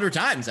out 100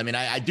 times, I mean,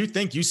 I do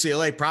think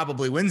UCLA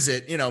probably wins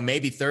it,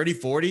 maybe 30,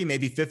 40,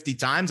 maybe 50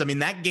 times. I mean,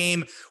 that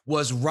game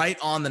was right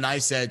on the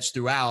nice edge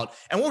throughout.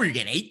 And what were you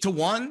getting,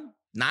 8-1?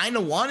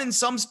 9-1 in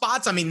some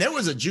spots. I mean, there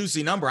was a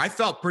juicy number. I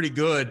felt pretty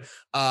good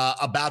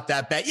about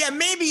that bet. Yeah,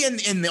 maybe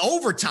in the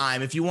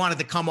overtime, if you wanted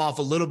to come off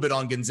a little bit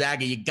on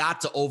Gonzaga, you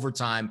got to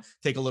overtime,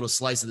 take a little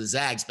slice of the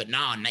Zags. But no,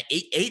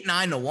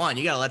 9-1,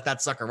 you got to let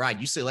that sucker ride.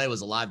 UCLA was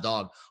a live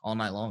dog all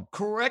night long.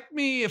 Correct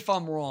me if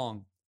I'm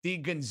wrong. The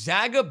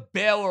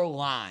Gonzaga-Baylor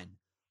line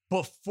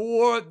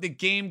before the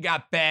game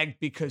got bagged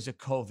because of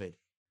COVID,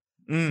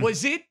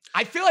 was it?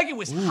 I feel like it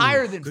was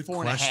higher than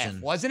 4.5,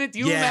 wasn't it? Do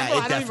you remember?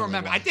 I don't even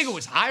remember. I think it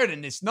was higher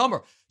than this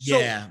number.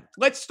 So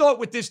let's start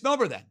with this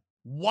number then.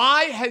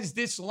 Why has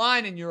this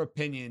line, in your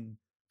opinion,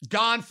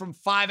 gone from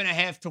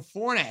 5.5 to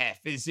 4.5?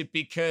 Is it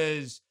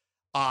because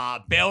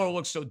Baylor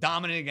looks so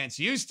dominant against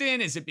Houston?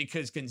 Is it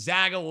because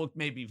Gonzaga looked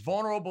maybe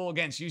vulnerable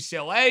against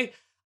UCLA?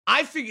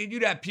 I figured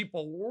you'd have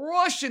people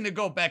rushing to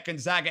go bet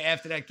Gonzaga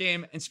after that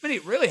game, and Smitty,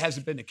 it really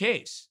hasn't been the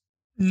case.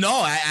 No,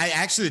 I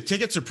actually, the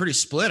tickets are pretty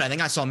split. I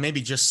think I saw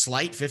maybe just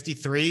slight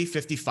 53,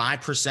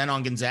 55%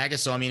 on Gonzaga.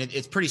 So, I mean,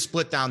 it's pretty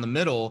split down the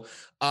middle.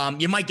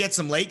 You might get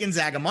some late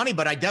Gonzaga money,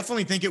 but I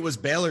definitely think it was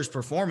Baylor's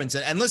performance.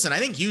 And listen, I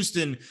think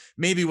Houston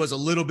maybe was a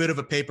little bit of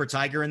a paper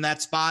tiger in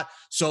that spot.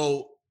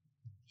 So,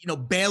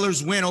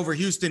 Baylor's win over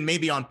Houston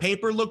maybe on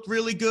paper looked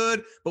really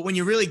good, but when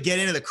you really get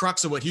into the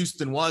crux of what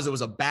Houston was, it was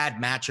a bad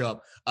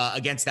matchup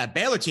against that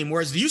Baylor team.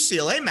 Whereas the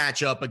UCLA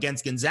matchup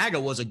against Gonzaga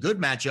was a good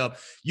matchup.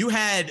 You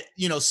had,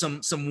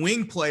 some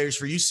wing players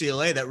for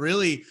UCLA that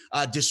really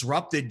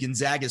disrupted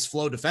Gonzaga's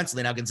flow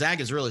defensively. Now,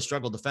 Gonzaga's really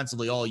struggled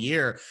defensively all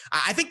year.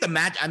 I think the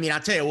match, I mean,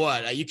 I'll tell you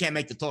what, you can't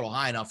make the total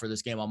high enough for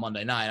this game on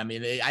Monday night. I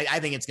mean, I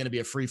think it's going to be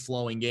a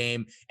free-flowing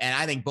game, and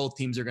I think both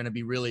teams are going to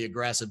be really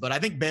aggressive. But I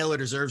think Baylor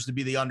deserves to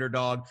be the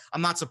underdog.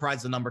 I'm not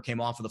surprised the number came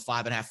off of the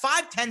 5.5.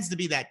 5 tends to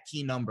be that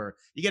key number.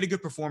 You get a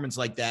good performance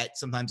like that,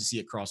 sometimes you see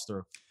it cross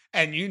through.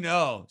 And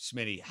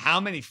Smitty,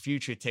 how many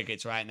future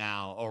tickets right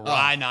now are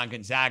riding on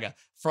Gonzaga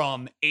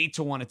from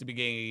 8-1 at the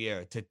beginning of the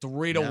year to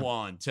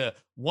 3-1 to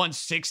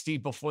 160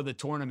 before the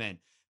tournament?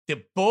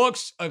 The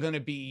books are going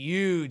to be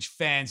huge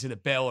fans of the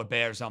Baylor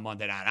Bears on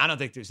Monday night. I don't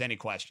think there's any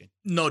question.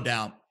 No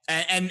doubt.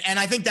 And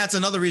I think that's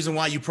another reason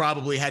why you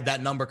probably had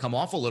that number come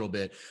off a little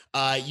bit.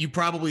 You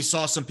probably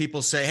saw some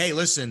people say, hey,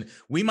 listen,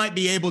 we might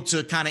be able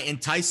to kind of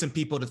entice some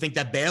people to think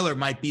that Baylor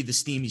might be the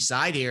steamy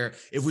side here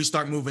if we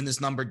start moving this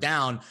number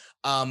down.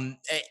 I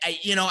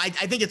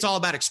think it's all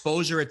about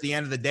exposure at the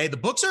end of the day. The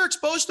books are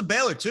exposed to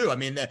Baylor too. I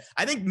mean,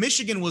 I think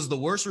Michigan was the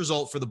worst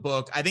result for the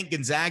book. I think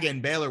Gonzaga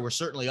and Baylor were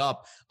certainly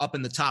up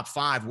in the top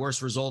 5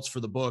 worst results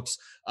for the books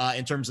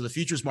in terms of the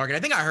futures market. I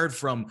think I heard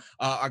from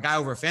our guy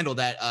over at FanDuel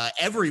that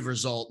every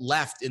result result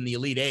left in the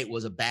Elite Eight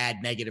was a bad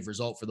negative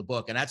result for the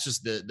book. And that's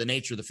just the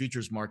nature of the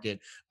futures market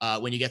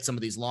when you get some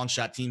of these long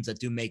shot teams that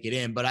do make it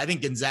in. But I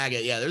think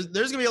Gonzaga, there's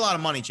going to be a lot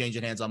of money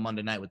changing hands on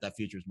Monday night with that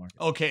futures market.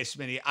 Okay,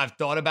 Smitty, I've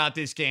thought about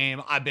this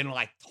game. I've been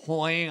like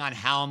toying on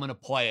how I'm going to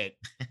play it.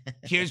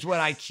 Here's what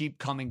I keep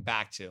coming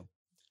back to.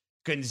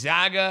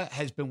 Gonzaga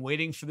has been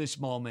waiting for this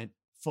moment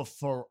for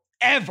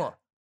forever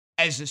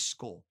as a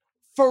school.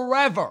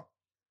 Forever.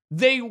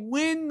 They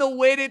win the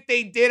way that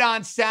they did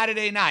on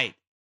Saturday night.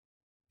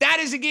 That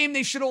is a game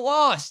they should have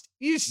lost.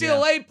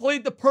 UCLA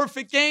played the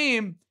perfect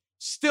game,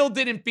 still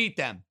didn't beat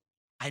them.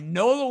 I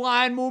know the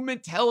line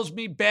movement tells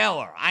me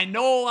Baylor. I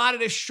know a lot of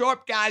the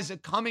sharp guys are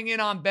coming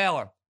in on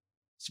Baylor.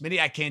 Smitty,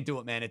 I can't do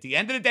it, man. At the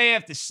end of the day,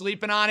 after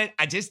sleeping on it,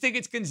 I just think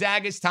it's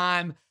Gonzaga's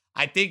time.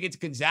 I think it's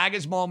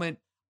Gonzaga's moment.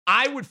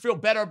 I would feel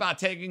better about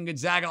taking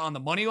Gonzaga on the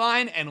money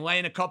line and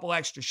laying a couple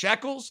extra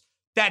shekels.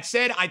 That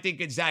said, I think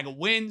Gonzaga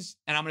wins,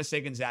 and I'm going to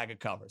say Gonzaga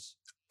covers.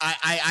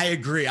 I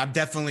agree. I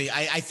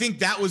think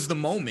that was the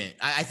moment.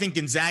 I think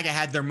Gonzaga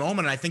had their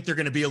moment, and I think they're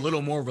going to be a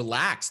little more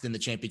relaxed in the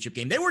championship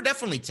game. They were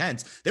definitely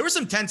tense. There were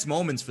some tense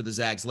moments for the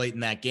Zags late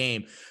in that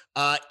game.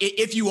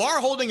 If you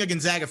are holding a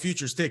Gonzaga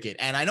futures ticket,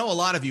 and I know a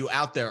lot of you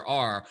out there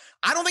are,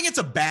 I don't think it's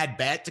a bad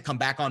bet to come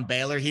back on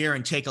Baylor here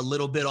and take a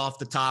little bit off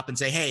the top and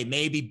say, hey,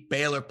 maybe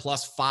Baylor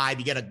 +5.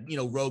 You get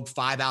a rogue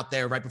 5 out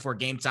there right before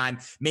game time.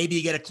 Maybe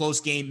you get a close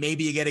game.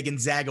 Maybe you get a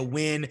Gonzaga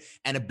win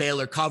and a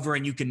Baylor cover,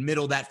 and you can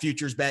middle that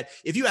futures bet.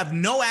 If you have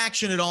no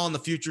action at all in the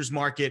futures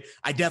market,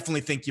 I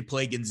definitely think you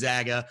play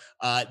Gonzaga.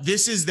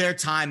 This is their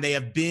time. They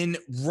have been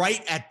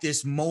right at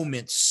this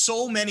moment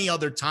so many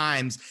other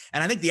times,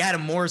 and I think the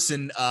Adam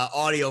Morrison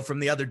audio from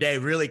the other day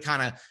really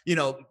kind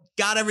of,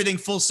 got everything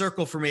full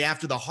circle for me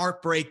after the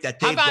heartbreak that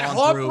they've gone through. How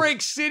about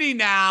Heartbreak City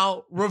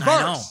now,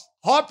 reverse?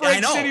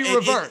 Heartbreak City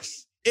reverse.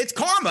 It's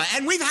karma.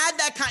 And we've had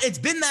it's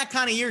been that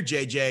kind of year,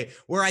 JJ,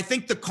 where I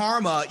think the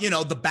karma,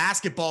 the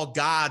basketball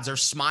gods are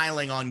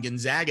smiling on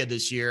Gonzaga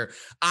this year.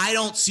 I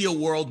don't see a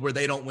world where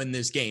they don't win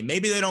this game.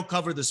 Maybe they don't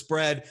cover the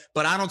spread,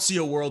 but I don't see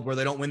a world where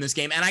they don't win this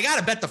game. And I got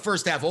to bet the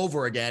first half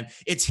over again.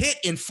 It's hit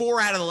in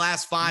 4 out of the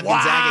last 5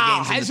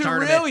 Gonzaga games in the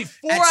tournament. Really?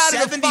 4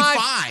 out of the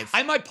 5?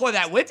 I might play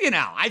that with you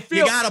now.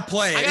 You got to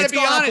play it. I got to be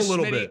honest, a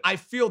little bit. I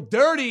feel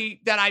dirty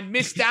that I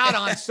missed out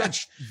on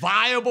such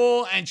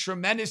viable and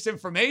tremendous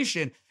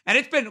information. And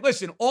it's been,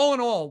 listen, all in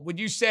all, would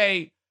you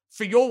say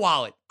for your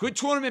wallet, good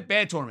tournament,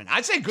 bad tournament?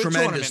 I'd say good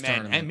tournament,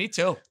 man. And me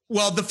too.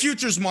 Well, the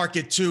futures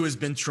market too has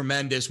been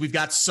tremendous. We've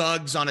got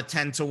Suggs on a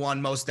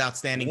 10-1 most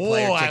outstanding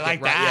player ticket. I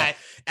like that.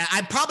 Yeah.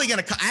 I'm probably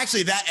going to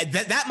actually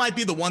that might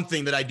be the one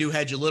thing that I do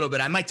hedge a little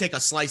bit. I might take a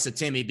slice of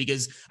Timmy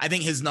because I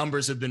think his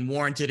numbers have been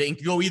warranted. It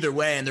can go either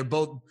way, and they're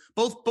both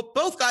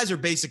guys are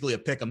basically a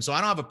pick 'em. So I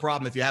don't have a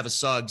problem if you have a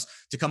Suggs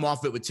to come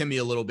off it with Timmy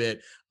a little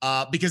bit.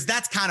 Because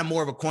that's kind of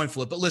more of a coin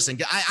flip. But listen,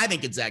 I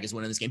think Gonzaga's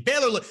winning this game.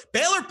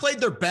 Baylor played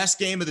their best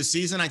game of the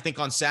season, I think,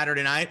 on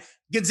Saturday night.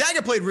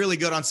 Gonzaga played really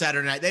good on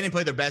Saturday night. They didn't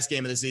play their best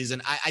game of the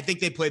season. I think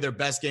they played their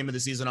best game of the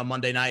season on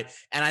Monday night.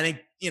 And I think,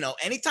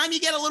 anytime you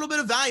get a little bit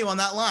of value on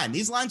that line,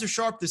 these lines are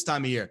sharp this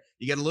time of year.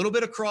 You get a little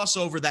bit of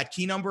crossover, that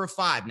key number of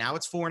 5. Now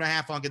it's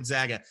 4.5 on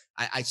Gonzaga.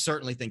 I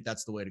certainly think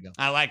that's the way to go.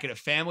 I like it. A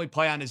family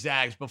play on the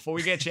Zags. Before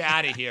we get you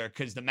out of here,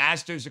 because the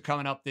Masters are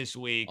coming up this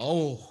week.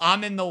 Oh,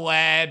 I'm in the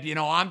lab.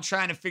 I'm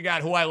trying to figure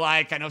out who I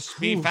like. I know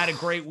Spieth had a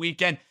great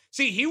weekend.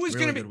 See, he was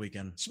going to be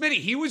weekend. Smitty.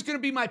 He was going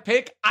to be my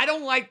pick. I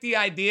don't like the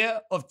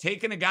idea of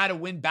taking a guy to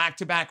win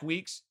back-to-back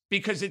weeks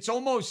because it's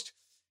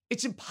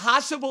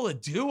impossible to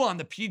do on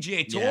the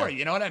PGA Tour. Yeah.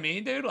 You know what I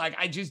mean, dude? Like,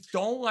 I just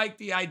don't like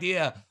the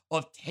idea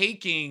of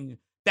taking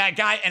that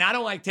guy. And I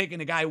don't like taking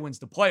the guy who wins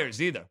the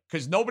Players either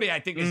because nobody, I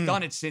think, has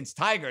done it since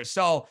Tiger.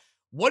 So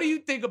what do you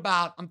think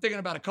about, I'm thinking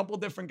about a couple of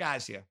different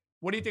guys here.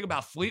 What do you think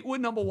about Fleetwood,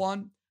 number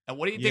 1? And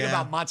what do you think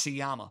about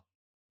Matsuyama?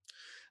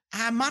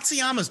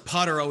 Matsuyama's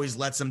putter always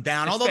lets him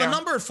down. Although the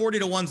number at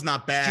 40-1 is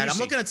not bad. Juicy. I'm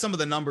looking at some of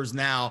the numbers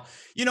now.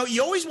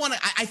 You always want to,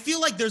 I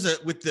feel like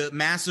with the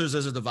Masters,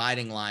 there's a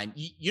dividing line.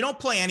 You don't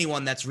play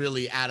anyone that's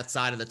really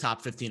outside of the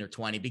top 15 or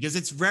 20 because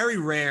it's very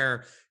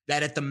rare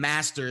that at the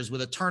Masters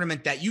with a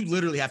tournament that you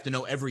literally have to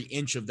know every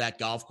inch of that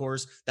golf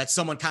course, that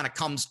someone kind of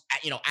comes,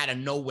 out of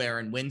nowhere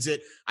and wins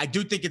it. I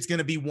do think it's going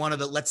to be one of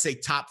the, let's say,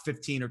 top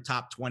 15 or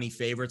top 20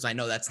 favorites. I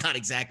know that's not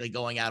exactly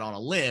going out on a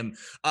limb,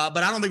 but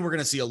I don't think we're going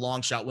to see a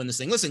long shot win this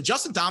thing. Listen,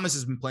 Justin Thomas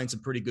has been playing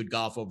some pretty good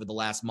golf over the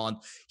last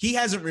month. He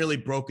hasn't really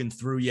broken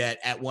through yet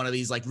at one of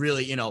these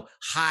really,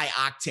 high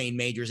octane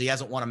majors. He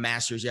hasn't won a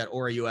Masters yet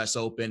or a US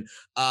Open.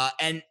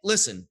 And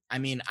listen,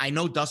 I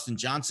know Dustin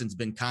Johnson's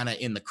been kind of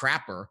in the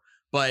crapper,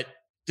 but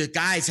the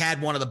guy's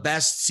had one of the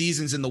best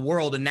seasons in the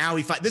world. And now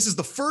this is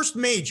the first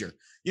major.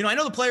 I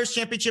know the Players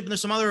Championship and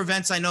there's some other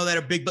events I know that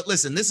are big, but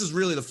listen, this is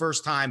really the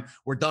first time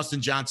where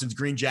Dustin Johnson's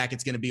green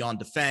jacket's going to be on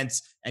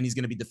defense and he's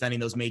going to be defending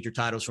those major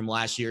titles from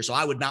last year. So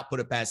I would not put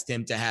it past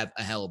him to have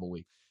a hell of a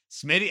week.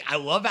 Smitty, I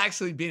love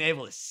actually being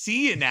able to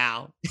see you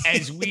now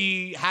as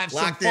we have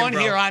some fun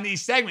here on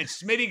these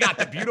segments. Smitty got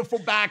the beautiful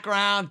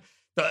background,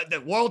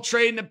 the World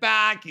Trade in the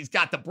back. He's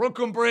got the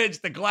Brooklyn Bridge,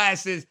 the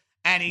glasses.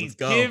 And he's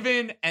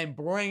giving and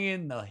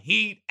bringing the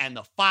heat and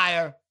the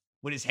fire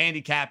with his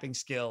handicapping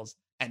skills.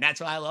 And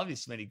that's why I love you,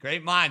 Smitty.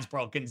 Great minds,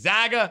 bro.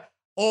 Gonzaga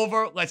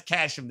over. Let's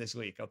cash him this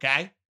week,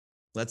 okay?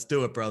 Let's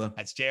do it, brother.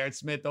 That's Jared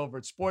Smith over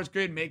at Sports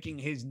Grid making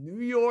his New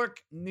York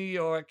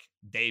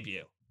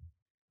debut.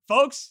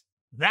 Folks,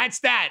 that's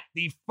that.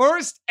 The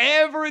first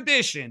ever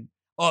edition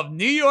of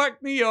New York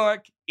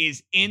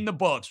is in the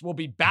books. We'll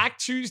be back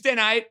Tuesday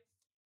night.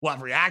 We'll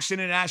have reaction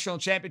to the national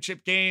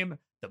championship game.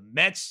 The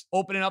Mets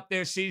opening up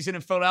their season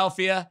in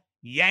Philadelphia.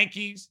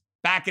 Yankees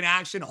back in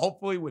action,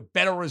 hopefully with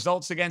better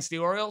results against the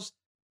Orioles.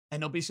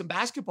 And there'll be some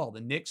basketball.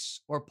 The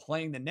Knicks are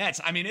playing the Nets.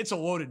 I mean, it's a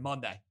loaded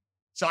Monday.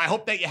 So I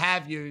hope that you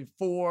have your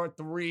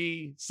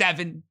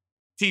 4-3-7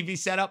 TV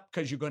setup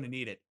because you're going to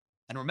need it.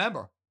 And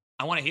remember,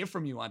 I want to hear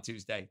from you on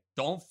Tuesday.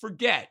 Don't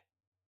forget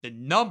the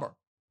number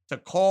to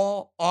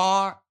call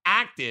our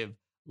active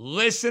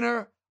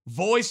listener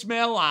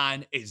voicemail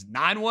line is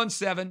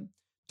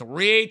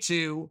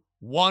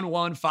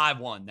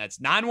 917-382-1151. That's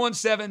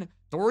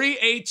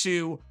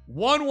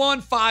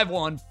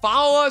 917-382-1151.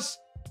 Follow us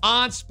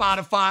on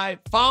Spotify.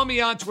 Follow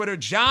me on Twitter,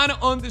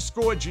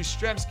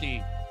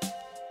 John_Jastremski.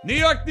 New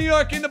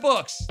York in the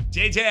books.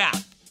 JJ out.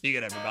 Be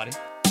good, everybody.